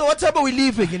 so what time are we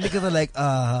leaving? And niggas are like,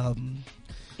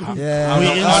 yeah.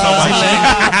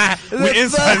 We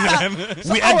inside them.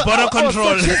 We at border control.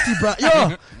 I was so chesty, bro.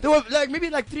 Yo, there were like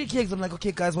maybe like 3 gigs. I'm like,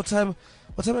 okay, guys, what time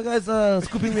are you guys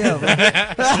scooping me up?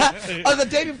 On the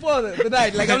day before the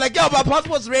night, like I'm like, yo, my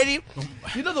passport's ready.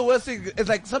 You know the worst thing is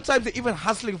like sometimes they're even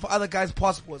hustling for other guys'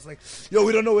 passports. Like, yo,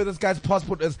 we don't know where this guy's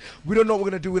passport is. We don't know what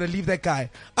we're gonna do. We're gonna leave that guy.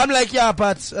 I'm like, yeah,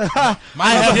 but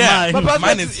Mine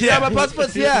passport's is here. Yeah, my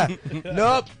passport's here.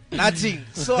 Nope, nothing.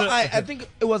 So I think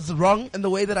it was wrong in the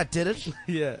way that I did it.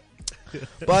 Yeah.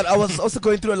 But I was also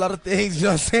going through a lot of things, you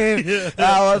know what I'm saying?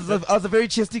 I was a very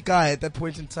chesty guy at that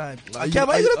point in time. Are you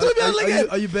gonna throw me out like that?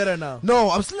 Are you better now? No,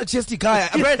 I'm still a chesty guy.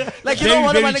 Like, you know,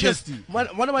 one of my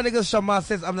niggas, Shama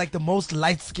says I'm like the most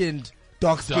light-skinned,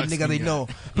 dark-skinned nigga they know.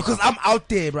 Because I'm out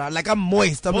there, bro. Like, I'm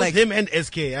moist. I'm Both like, him and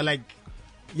SK are like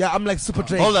yeah, I'm like super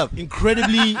Drake. Hold up.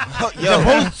 incredibly the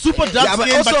whole super dark Yeah, but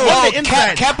skin, also, but on the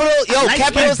inside. Capital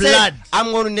Light-skinned said, blood.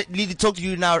 I'm going to need to talk to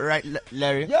you now, right,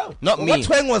 Larry? Yo, Not me. What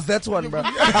twang was that one, bro?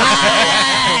 What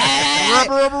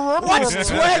twang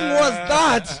was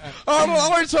that? I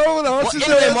want to tell you Well,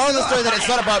 anyway, more on the story that it's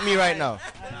not about me right now.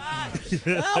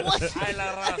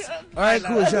 All right,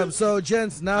 cool, Shab. So,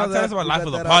 gents, now Now tell that us about we life got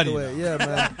of the that out party way, yeah,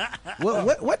 man.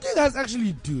 what do you guys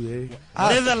actually do?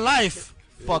 Live the life.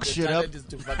 Fuck shit up. Talent is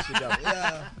to fuck shit up.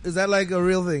 Is that like a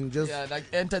real thing? Just Yeah, like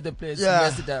enter the place, Yeah.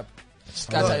 mess it up,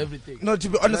 scatter everything. No, to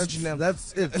be honest with you, man.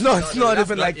 that's it. No, it's not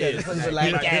even not like that. it. It's not even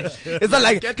like that. It's not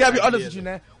like, can I be honest with you,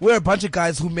 man? We're a bunch of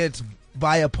guys who met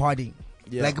via partying.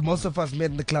 Yeah. Like, most of us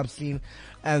met in the club scene,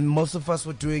 and most of us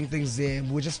were doing things there.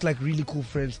 We're just like really cool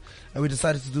friends, and we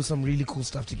decided to do some really cool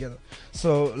stuff together.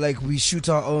 So, like, we shoot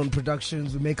our own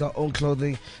productions, we make our own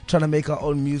clothing, trying to make our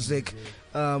own music.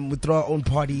 We throw our own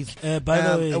parties. By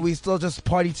the way, and we still just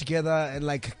party together, and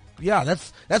like, yeah,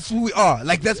 that's who we are.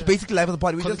 Like, that's basically life of the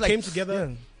party. We Because just it like came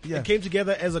together Yeah. It came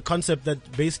together as a concept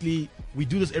that basically we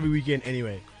do this every weekend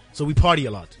anyway. So we party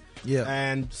a lot. Yeah.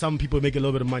 And some people make a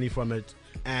little bit of money from it.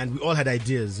 And we all had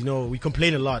ideas. You know, we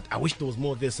complain a lot. I wish there was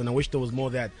more this and I wish there was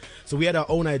more that. So we had our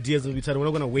own ideas and we said we're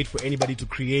not going to wait for anybody to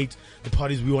create the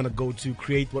parties we want to go to,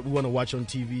 create what we want to watch on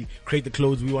TV, create the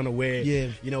clothes we want to wear. Yeah.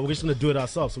 You know, we're just going to do it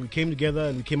ourselves. So we came together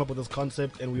and we came up with this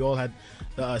concept and we all had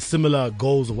similar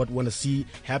goals of what we want to see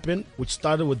happen, which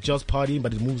started with just partying,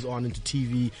 but it moves on into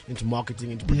TV, into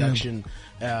marketing, into production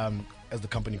as the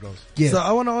company grows. So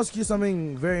I want to ask you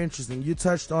something very interesting. You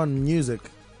touched on music.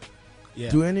 Yeah.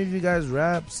 Do any of you guys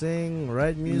rap, sing,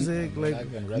 write music?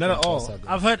 Like, not at all.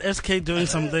 I've heard SK doing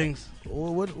some things.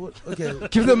 what? Okay.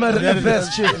 Give them a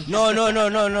best shit. No, I'm not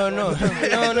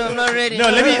ready. No,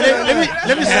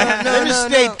 let me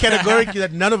state categorically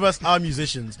that none of us are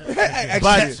musicians,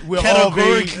 but we're all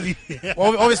very.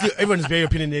 Obviously, everyone is very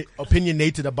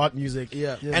opinionated about music,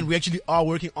 and we actually are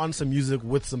working on some music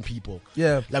with some people.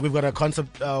 Yeah. Like we've got a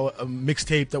concept, a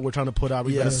mixtape that we're trying to put out.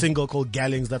 We've got a single called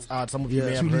Gallings that's out. Some of you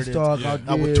may have heard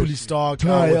it. With Tuli Stark,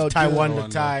 with Taiwan the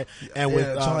Thai, and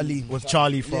with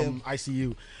Charlie from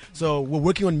ICU. So we're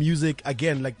working on music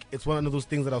again. Like it's one of those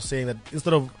things that I was saying that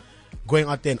instead of going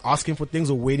out there and asking for things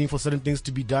or waiting for certain things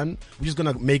to be done, we're just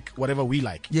gonna make whatever we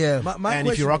like. Yeah. And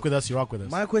if you rock with us, you rock with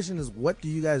us. My question is, what do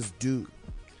you guys do?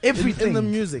 Everything in the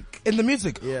music. In the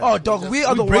music. Yeah. Oh, dog, we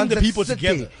are the bring ones the that people sit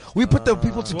together. there. We put the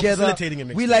people together. facilitating a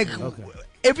mixtape. We like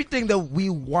everything that we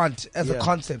want as a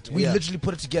concept. We Yeah. literally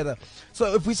put it together.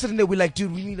 So if we sit in there, we're like,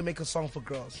 dude, we need to make a song for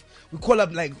girls. We call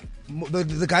up like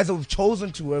the guys that we've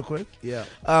chosen to work with. Yeah.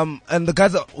 And the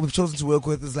guys that we've chosen to work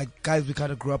with is like guys we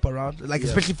kind of grew up around, like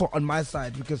especially for on my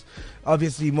side, because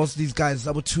obviously most of these guys,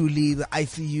 Abu Tuli, the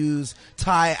ICUs,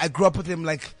 Ty, I grew up with them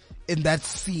like in that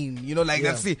scene, you know, like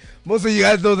that scene. Most of you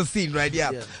guys know the scene, right?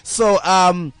 Yeah. So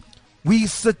we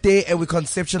sit there and we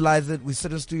conceptualize it. We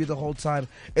sit in the studio the whole time.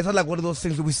 It's not like one of those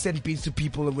things where we send beats to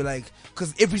people and we're like,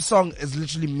 because every song is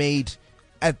literally made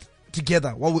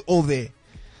together while we're all there.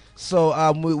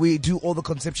 So we do all the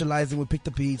conceptualizing. We pick the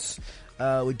beats.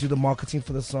 We do the marketing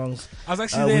for the songs. I was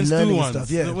actually there in Stu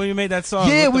once. When you made that song.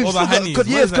 Yeah, with all the honeys.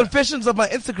 Yes, Confessions of my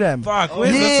Instagram. Fuck,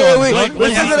 where's that song?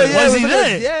 Was he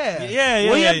there?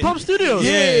 Yeah. Were you at Pop Studios?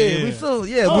 Yeah, we still,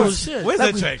 Oh, shit. Where's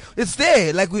that track? It's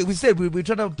there. Like we said, we're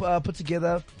trying to put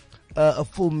together a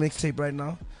full mixtape right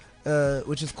now,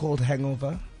 which is called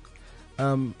Hangover.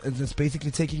 It's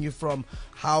basically taking you from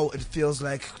how it feels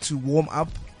like to warm up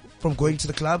from going to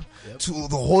the club to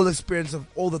the whole experience of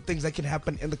all the things that can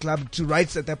happen in the club to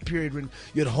right at that period when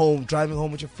you're at home, driving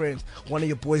home with your friends, one of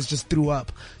your boys just threw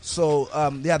up. So,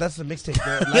 that's the mixtape,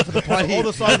 the Life of the Party. All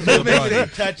the songs are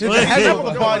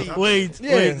the party. Wait.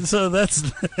 So that's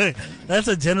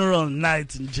a general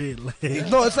night in jail.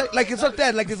 No, it's like it's not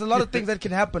that. Like there's a lot of things that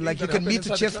can happen. Like you can lead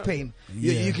to chest pain.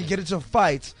 You can get into a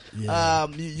fight.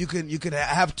 You can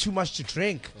have too much to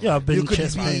drink. Yeah, I've been you could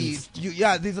chest pains.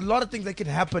 There's a lot of things that can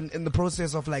happen in the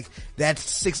process of like that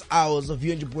 6 hours of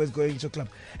you and your boys going to a club.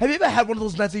 Have you ever had one of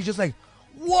those nights where you're just like,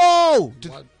 whoa, did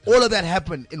all of that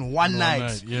happen in one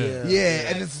night? Yeah,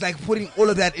 and it's like putting all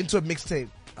of that into a mixtape.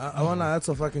 I wanna. That's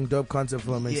a fucking dope concept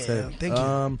for a mixtape. Thank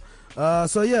you.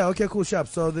 So okay, cool, Shop.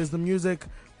 So there's the music.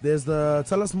 There's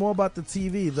tell us more about the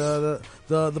TV, the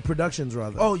productions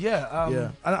rather. Oh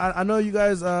yeah, I know you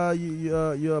guys.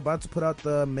 You're about to put out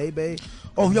the Maybe.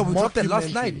 Oh yeah, we dropped that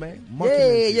last night, man.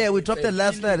 Yeah, we dropped that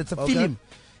last night. It's a film.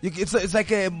 It's like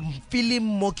a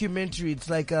film mockumentary. It's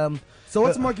like So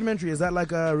what's a mockumentary? Is that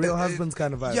like a Real Husbands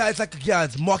kind of vibe? Yeah,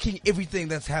 it's mocking everything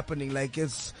that's happening. Like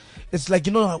it's like,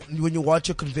 you know, when you watch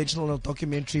a conventional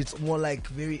documentary, it's more like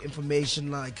very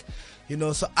information, like, you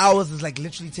know. So ours is like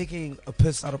literally taking a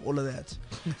piss out of all of that.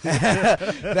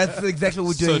 That's exactly what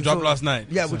we're doing. So it dropped last night.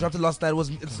 Yeah, we dropped it last night.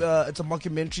 It's a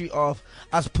mockumentary of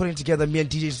us putting together me and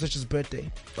DJ Switch's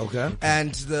birthday. Okay.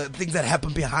 And the things that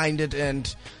happen behind it,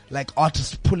 and like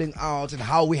artists pulling out and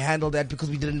how we handle that, because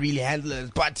we didn't really handle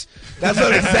it. But that's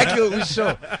not exactly what we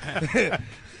show.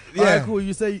 Yeah, alright, cool.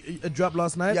 You say it dropped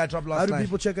last night? Yeah, it dropped last night. How do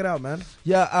people check it out, man?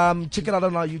 Yeah, check it out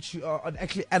on our YouTube, on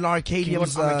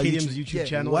Arcadium's YouTube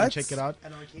channel. What? Check it out.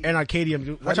 And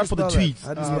Arcadium. Watch out for the tweets.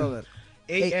 How do you spell that?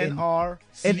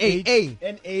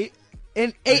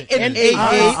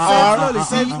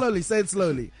 ANRCADIUM. Say it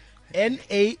slowly.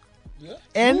 NA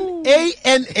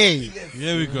N-A-N-A.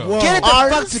 Here we go. Get it the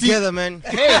fuck together, man.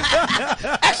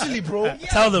 Actually, bro.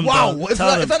 Tell them. Wow, bro. it's Tell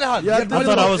not, them. it's not hard. Yeah, Yeah, I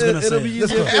thought I was gonna it'll say. be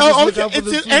easier. Oh, okay.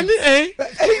 It's just N-A.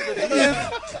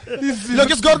 Look,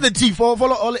 just go to the T.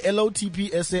 Follow all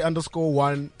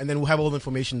LOTPSA_1, and then we'll have all the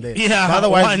information there. Yeah, But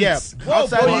otherwise, once. yeah. Whoa,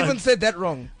 bro, you Outside- even said that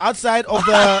wrong. Outside of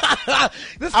the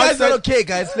This guy's not Outside- okay,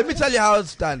 guys. Let me tell you how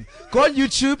it's done. Go on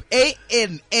YouTube,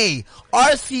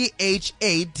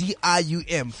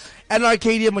 ANARCHADIUM. And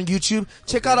Arcadium on YouTube.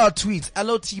 Check out our tweets,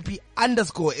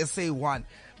 LOTP_SA1.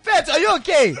 Fetch, are you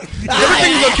okay? everything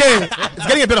is okay. It's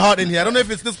getting a bit hot in here. I don't know if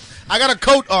it's this. I got a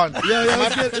coat on.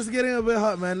 It's getting a bit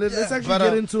hot, man. Let's actually But,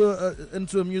 get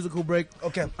into a musical break.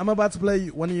 Okay. I'm about to play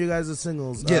one of you guys'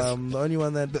 singles. Yes. The only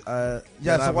one that Yeah, that it's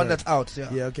the I've one heard. that's out. Yeah.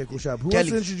 Yeah, okay, cool, sharp. Who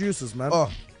Kelly. wants to introduce us, man? Oh,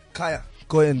 Kaya,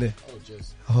 go in there.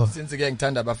 Since again,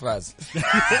 Tanda Bafaz.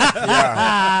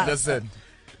 Yeah, that's it.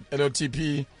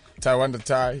 LOTP, Taiwan the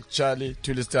Thai, Charlie,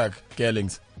 Tulistak,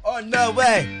 Gerlings. Oh, no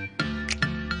way.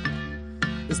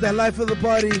 It's that life of the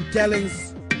party,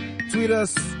 Gallings. Tweet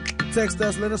us, text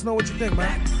us, let us know what you think,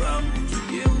 man.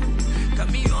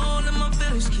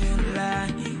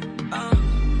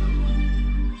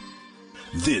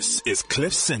 This is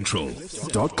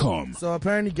CliffCentral.com. So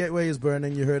apparently Gateway is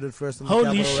burning. You heard it first in the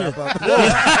Holy Capital shit. Wrap-Up.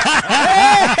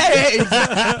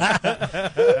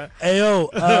 Hey yo,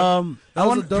 I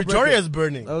want. Pretoria is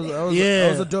burning. That was Yeah.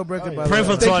 that was a dope record, by the Pray way.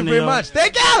 for Thank you Tony, very yo. much.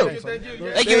 Thank you.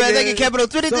 Thank you, man. Thank you, Capital.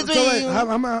 So wait,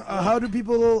 how do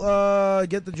people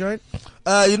get the joint?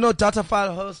 Data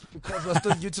file host, because we're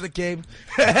still new to the game.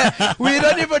 We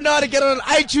don't even know how to get on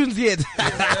iTunes yet.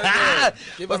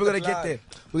 But we're gonna get there.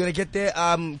 We're gonna get there.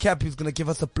 Cap is gonna give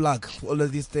us a plug for all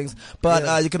of these things.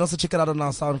 But you can also check it out on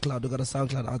our SoundCloud. We got a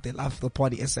SoundCloud out there, Life of the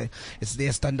Party SA. It's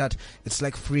there, standard. It's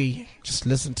like free. Just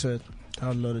listen to it.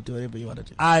 Download it, do whatever you want to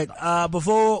do. Alright,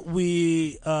 before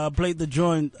we played the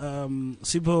joint,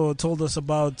 Sipo told us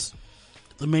about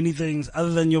the many things other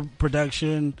than your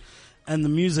production and the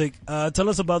music. Tell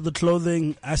us about the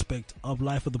clothing aspect of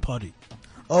Life of the Party.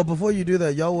 Oh, before you do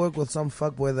that, y'all work with some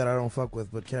fuckboy that I don't fuck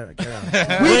with, but carry on.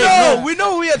 We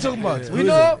know who we are talking about. We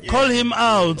know. Call him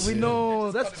out. We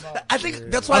know. I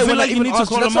think that's why I feel when like I you even need to asked,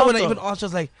 call that's him why out, when I though. even asked, I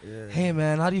was like, "Hey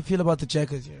man, how do you feel about the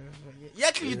jackets?" Yeah,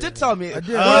 actually, you did tell me. I did.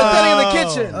 We were standing in the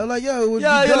kitchen. I was like, yo, it would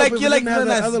Yeah, be you're dope like, if you're we like, didn't have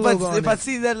that nice. other But logo on if I it.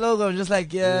 see that logo, I'm just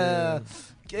like, yeah.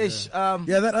 Ish. Yeah,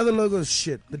 that other logo is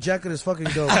shit. The jacket is fucking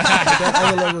dope. That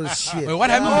other logo is shit. Wait, what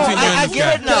happened between you I and this get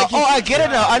guy? it now. Oh, I get it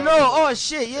now. I know. Oh,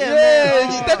 shit. Yeah,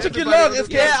 man. that took you long. It's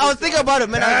Yeah, I was thinking about it,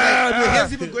 man. I Your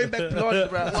hair's even going back blonde,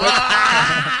 bro. Wait,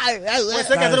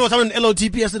 second, I thought it was someone in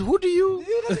LOTP. I said, who do you?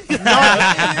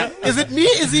 Is it me?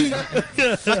 Is he?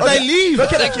 Did I leave?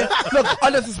 Look,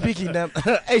 honestly speaking,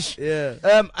 Ish. Yeah.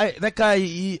 That guy,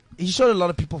 he showed a lot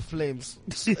of people flames.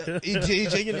 He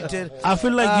genuinely did. I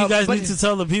feel like you guys but- need to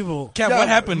tell the people. Cap, what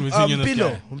happened between you and this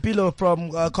guy? Pilo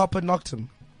from Copper knocked him.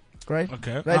 Right?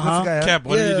 Okay. Right, that's the guy. Huh? Cap,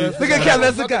 what did you do? Look at Cap,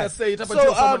 that's the guy. say it up So,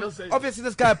 until someone else says it. obviously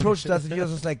this guy approached us and he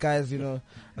was just like, guys,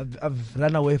 I've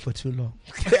run away for too long.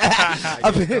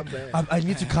 I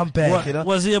need to come back,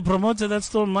 Was he a promoter that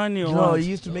stole money or No, what? he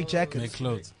used to make jackets. Make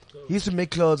clothes. He used to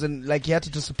make clothes and like he had to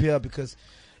disappear because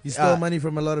He stole money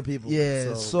from a lot of people.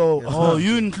 yeah, Oh,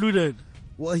 you included.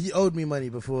 Well, he owed me money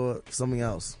before something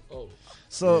else.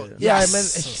 So Yeah. I mean,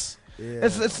 Yeah.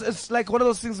 it's like one of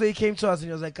those things where he came to us and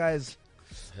he was like, guys,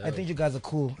 I think you guys are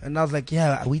cool, and I was like,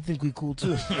 yeah, we think we're cool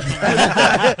too.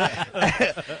 And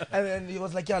then he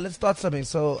was like, yeah, let's start something.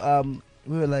 So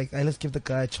we were like, hey, let's give the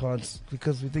guy a chance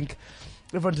because we think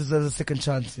everyone deserves a second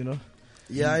chance,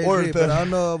 Yeah, I Or agree, the- but I don't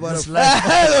know about This a life.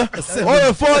 Or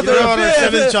a fourth, You or know, a on a fifth.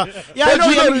 seventh chance. Yeah, But I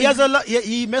know you- he has a lot.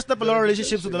 He messed up a lot of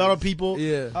relationships with a lot of people.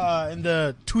 Yeah. In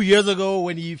the 2 years ago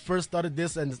when he first started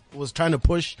this and was trying to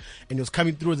push and he was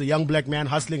coming through as a young black man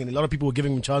hustling and a lot of people were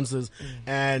giving him chances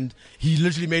and he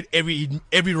literally made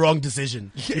every wrong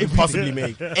decision he could possibly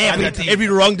make. Every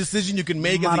wrong decision you can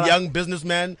make as a young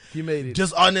businessman. He made it.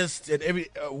 Just honest and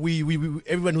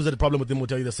everyone who's had a problem with him will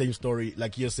tell you the same story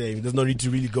like you're saying. There's no need to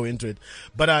really go into it.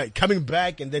 But coming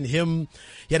back and then he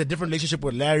had a different relationship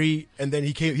with Larry and then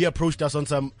he approached us on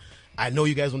some, I know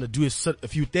you guys want to do a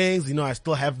few things, I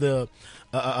still have the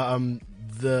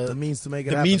means to make it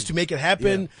the happen. means to make it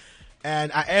happen.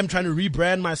 And I am trying to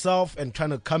rebrand myself and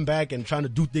trying to come back and trying to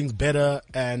do things better.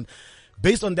 And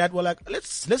based on that, we're like,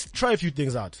 let's try a few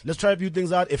things out. Let's try a few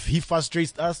things out. If he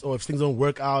frustrates us or if things don't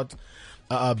work out,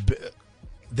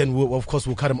 then of course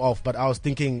we'll cut him off. But I was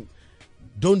thinking,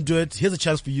 don't do it. Here's a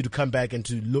chance for you to come back and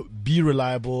to be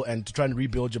reliable and to try and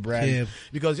rebuild your brand. Yeah.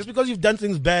 Because just because you've done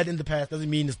things bad in the past doesn't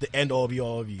mean it's the end all be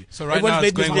all of you. So right Everyone's now it's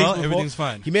made going mistakes well. before. Everything's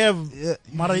fine. He may have.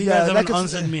 Mara, you Yeah, guys haven't like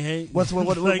answered me, hey? What's what?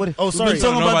 Oh, sorry. We've been talking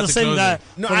Don't know about about the the same guy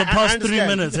closing. No, for I the past 3 understand.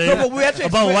 minutes, hey? No, but we have to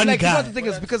about explain, one like, guy. What the thing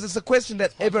is, because it's a question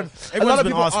that a lot Everyone's of been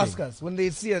people asking. ask us when they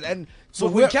see it, and so So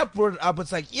when we're- Cap brought it up,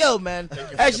 it's like, yo, man,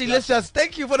 actually, let's just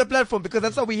thank you for the platform because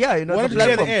that's how we hear, you know, Wanted the to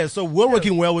clear the platform. air. So we're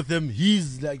working well with him.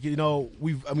 He's like, you know,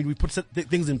 we put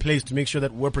things in place to make sure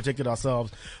that we're protected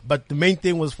ourselves. But the main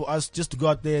thing was for us just to go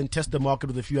out there and test the market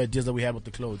with a few ideas that we had with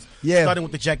the clothes. Yeah. Starting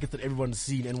with the jackets that everyone's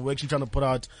seen, and we're actually trying to put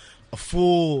out a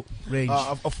full Range.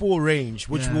 a full range,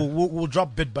 which Yeah. we'll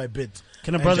drop bit by bit.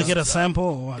 Can a And brother just- get a sample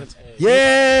or what?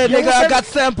 Yeah, nigga, I got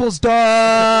samples, dog.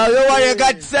 Yo, I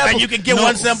got samples. And you can get No,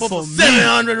 one sample for for me.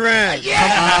 700 rand.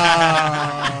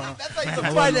 That's like the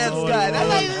finance guy. That's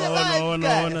like the finance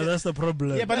guy. No, that's the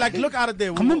problem. Yeah, but like, look out of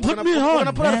there. Come and put me we're on,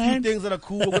 gonna put out a few man. things that are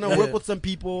cool. We're gonna work with some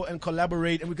people and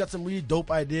collaborate, and we got some really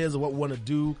dope ideas of what we want to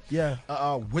do. Yeah.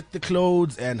 With the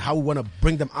clothes and how we want to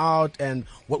bring them out and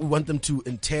what we want them to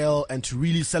entail and to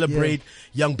really celebrate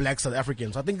young Black South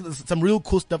Africans. I think there's some real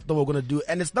cool stuff that we're gonna do,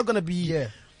 and it's not gonna be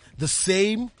the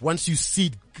same once you see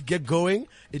it get going.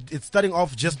 It's starting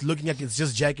off just looking like it's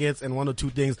just jackets and one or two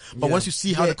things, but once you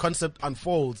see how the concept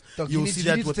unfolds, Dog, you'll you see need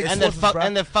that to with take And pauses,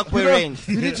 bruh. the fuckboy You know, range.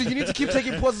 you need to keep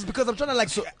taking pauses because I'm trying to like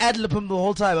ad-lib him the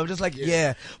whole time. I'm just like,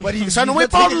 but he's trying to he's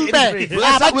wait not pauses taking back. anything.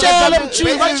 Ah, Like,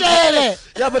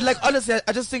 bachele. yeah, but like honestly,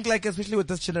 I just think like especially with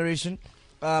this generation,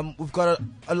 we've got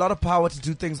a lot of power to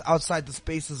do things outside the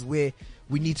spaces where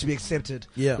we need to be accepted.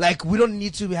 Yeah. Like we don't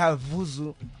need to have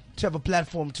Vuzu to have a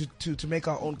platform to make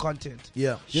our own content.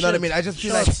 Yeah. You know what I mean? I just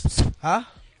feel like, huh?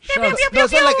 No,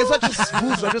 it's not like it's not just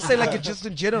Vuzu. I'm just saying like it's just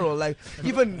in general. Like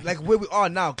even like where we are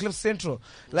now, Cliff Central.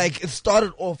 Like it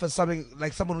started off as something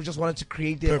like someone who just wanted to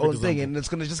create their own thing, and it's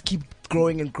gonna just keep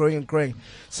growing and growing and growing.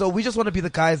 So we just want to be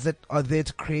the guys that are there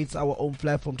to create our own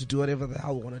platform to do whatever the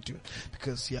hell we want to do,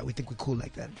 because we think we're cool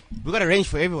like that. We got a range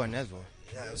for everyone as well.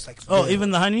 Yeah, it's like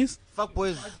Even the honeys? Fuck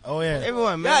boys. Oh yeah.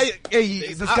 Everyone, man.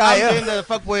 this guy, I'm doing the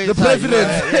fuck boys. the side, president.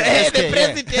 yeah, The yeah.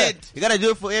 president. You gotta do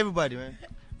it for everybody, man.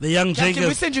 The young Can we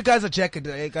Jacobs. send you guys a jacket?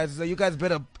 Hey guys, you guys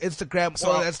better Instagram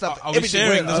all that stuff. Are we everything.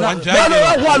 sharing this No, one no,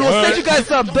 jacket? we'll send you guys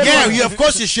some. Yeah, of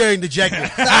course you're sharing the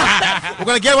jacket. We're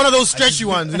gonna get one of those stretchy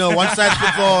ones, one size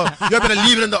fits all. You're gonna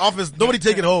leave it in the office. Nobody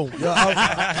take it home.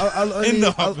 Yeah, I'll In only,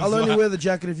 the I'll only wear the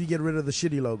jacket if you get rid of the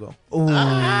shitty logo.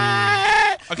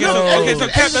 Okay, so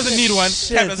Cap doesn't need one.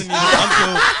 Cap doesn't need one.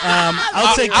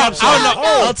 I'll take caps.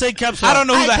 I'll take caps. I don't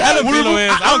know who the hell Philo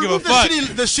is. I don't give a fuck.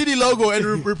 The shitty logo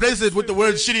and replace it with the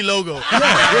word shitty logo.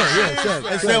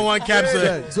 Yeah, Instead of one cap,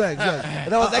 sir. Swag. That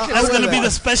was actually That's gonna be the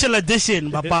special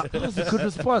edition, Papa. that was a good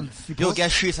response. You'll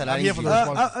get streets at I'm here for the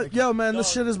response. Yo, man,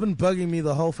 this shit has been bugging me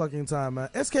the whole fucking time, man.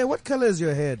 SK, what color is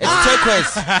your head? It's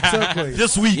turquoise. Turquoise.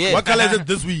 This week. Yeah. What color is it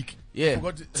this week? Yeah.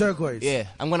 Turquoise. Yeah.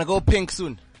 I'm gonna go pink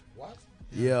soon.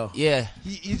 Yeah. Yeah.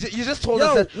 You just told Yo,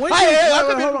 us that. weren't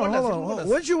Hold on.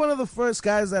 Weren't you one of the first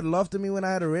guys that laughed at me when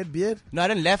I had a red beard? No, I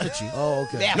didn't laugh at you. Oh,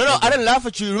 okay. No, I didn't laugh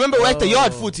at you. Remember we're at the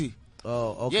yard, Footy.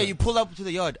 Oh, okay. Yeah, you pulled up to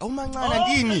the yard. Oh my god,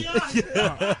 Nandini.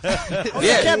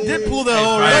 Yeah. Cap did pull the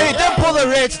whole No, red. he didn't pull the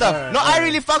red stuff. No, I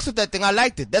really fucks with that thing. I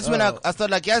liked it. That's when I started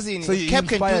like, Yazzie, So he Cap can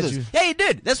do inspired this. you? Yeah, he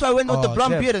did. That's why I went with the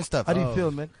blonde Cap. beard and stuff. How do you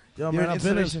feel, man? Yo, You're man, an I've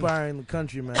been inspiration. inspiring the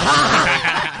country, man.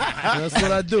 That's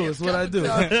what I do. That's what I do.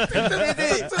 All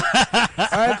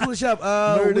right, cool, Shop.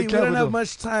 We don't have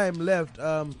much time left.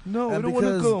 No, we and don't want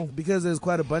to go. because there's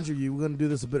quite a bunch of you. We're gonna do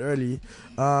this a bit early.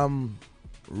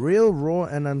 Real, raw,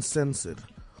 and uncensored.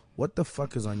 What the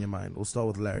fuck is on your mind? We'll start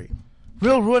with Larry.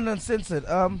 Real, raw, and uncensored.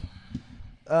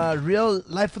 Real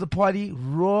life of the party.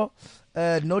 Raw,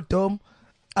 no dome,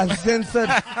 uncensored.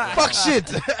 Fuck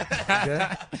shit.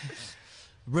 Okay.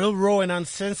 Real raw and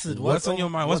uncensored. What's on your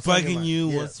mind? What's on your bugging mind? you?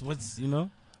 Yeah.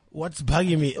 What's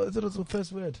bugging me? I thought it was the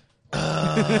first word.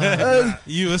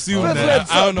 You assume Wait, that.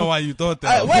 wait, I don't know why you thought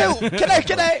that.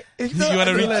 Can I? You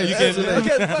wanna read? You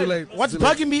can. Too late. What's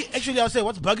bugging me? Actually, I'll say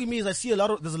what's bugging me is I see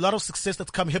there's a lot of success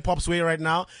that's come hip hop's way right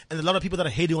now, and a lot of people that are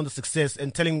hating on the success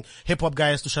and telling hip hop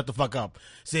guys to shut the fuck up,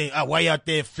 saying, why you out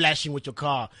there flashing with your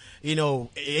car?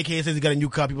 AKA says he got a new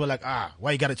car. People are like,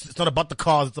 why you got it? It's not about the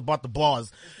cars, it's about the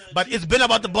bars. But it's been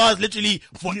about the bars literally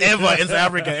forever in South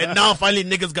Africa, and now finally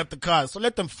niggas got the cars. So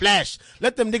let them flash,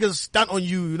 let them niggas stunt on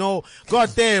you. Go out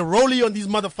there, rollie on these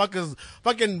motherfuckers,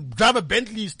 fucking drive a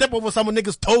Bentley, step over some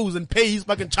niggas' toes and pay his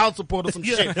fucking child support or some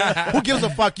shit. Who gives a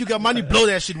fuck? You got money, blow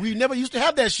that shit. We never used to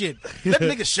have that shit. Let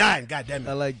niggas shine, goddamn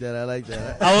I it. like that.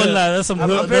 I won't lie. That's some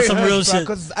real shit.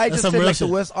 Because I That's just some said real like shit.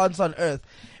 the worst answer on earth.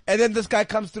 And then this guy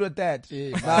comes through with that.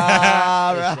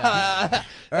 All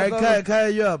right, Kaya,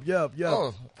 you up.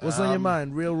 Oh, What's on your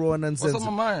mind? Real, raw, and uncensored. What's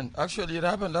on my mind? Actually, it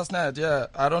happened last night. Yeah,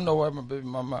 I don't know why my baby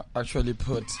mama actually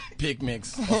put pig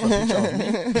mix of a picture of me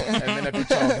and then a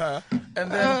picture of her,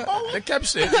 and then the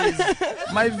caption is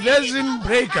 "My virgin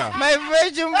breaker." My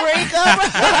virgin breaker.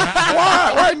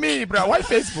 Why me, bro? Why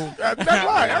Facebook? That's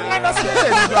why. I don't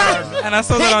understand, bro. And I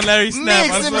saw that on Larry's snap.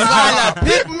 Mix I him saw- Zala.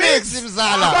 Pig mix him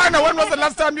Zala. Bana, when was the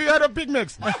last time you had a pig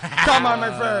mix? Come on,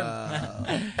 my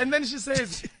friend. And then she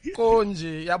says,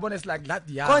 "Konji." Yabona is like that.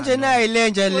 Yeah. Konje na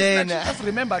ilenja Like, she lena. just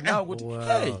remember now.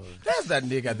 Hey, there's that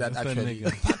nigga that actually.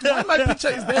 But why my picture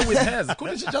is there with hers?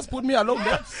 Couldn't she just put me alone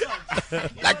there?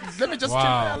 Like, let me just keep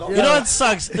me alone. You know what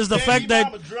sucks is the fact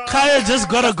that Kaya just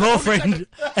got a girlfriend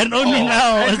and only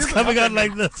now it's coming out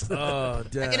like this. Oh,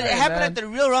 damn. It happened at the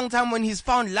real wrong time when he's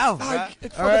found love.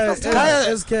 bruh. All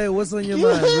right, SK, what's on your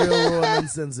mind? Real, raw, and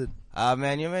uncensored.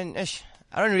 Man, you mean,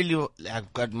 I don't really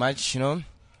like got much, you know.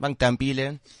 Bang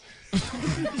Tampile.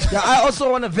 Yeah, I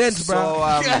also want to vent,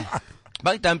 bro. So,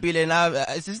 Bang Tampile now,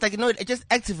 it's just like, you know, it just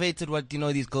activated what, you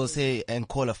know, these girls say and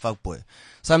call a fuckboy.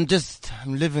 So I'm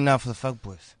living now for the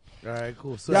fuckboys. All right,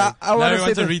 cool. So, Yeah, I want Larry to say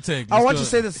wants a the, retake. I Let's want go. to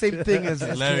say the same thing as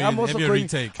Larry, I'm also have your going.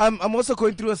 retake. I'm also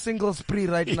going through a single spree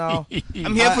right now.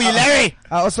 I'm here for you, Larry.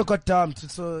 I also got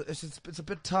dumped, so it's a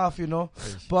bit tough, you know.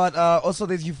 But also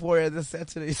there's Euphoria this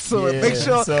Saturday, so Yeah, make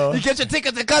sure so- you get your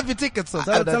tickets and got your tickets. So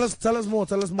tell us more.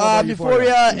 Tell us more about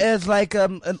Euphoria is like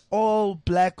an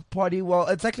all-black party. Well,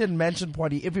 it's actually a mansion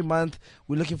party. Every month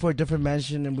we're looking for a different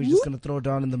mansion, and we're just gonna throw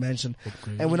down in the mansion.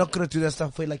 And we're not gonna do that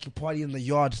stuff where like you party in the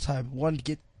yard time. We want to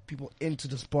get people into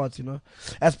the spots, you know,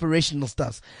 aspirational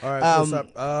stuff. All right, what's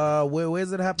up?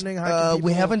 Where's it happening? How can We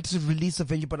people- haven't released a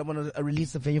venue, but I'm gonna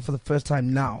release the venue for the first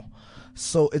time now.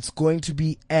 So it's going to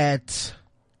be at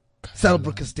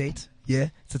Saddlebrook Estate. Yeah,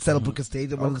 it's at Saddlebrook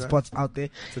Estate. One of the Okay. spots out there.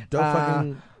 It's a dope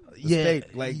fucking Yeah,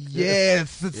 estate, like,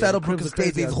 yes, it's Saddlebrook cribs are Estate.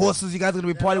 crazy There's out there. horses. You guys are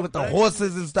gonna be partying with the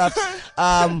horses and stuff.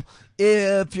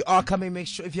 If you are coming, make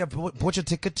sure if you have bought your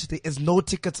ticket, there is no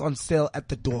tickets on sale at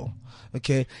the door.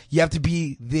 Okay, you have to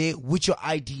be there with your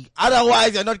ID.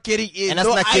 Otherwise, you're not getting in. And that's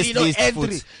no not ID, guest no list entry,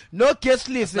 food. no guest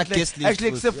list. That's not It's guest list actually,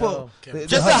 food. except for the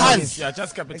Just hot the hands. mummies. Yeah,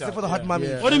 just capital. Except for the hot mummy.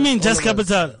 Yeah. What do you mean, just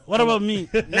capital? What about me?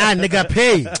 Nah, nigga,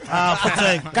 pay.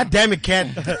 Protect. God damn it, cat.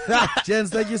 Gents,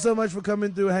 thank you so much for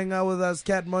coming through, hang out with us.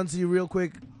 Cat Monty, real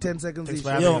quick, 10 seconds each. for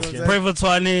You having know Yo, what I'm saying? pray for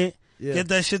Twane. Yeah. Get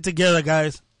that shit together,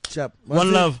 guys. Chap. One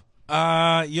Monty? love.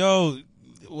 Yo,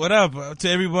 what up to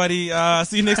everybody?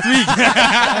 See you next week. All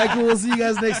right, cool. We'll see you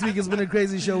guys next week. It's been a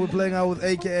crazy show. We're playing out with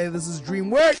AKA. This is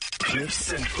DreamWork. I've got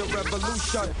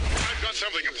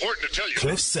something important to tell you.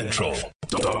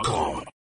 CliffCentral.com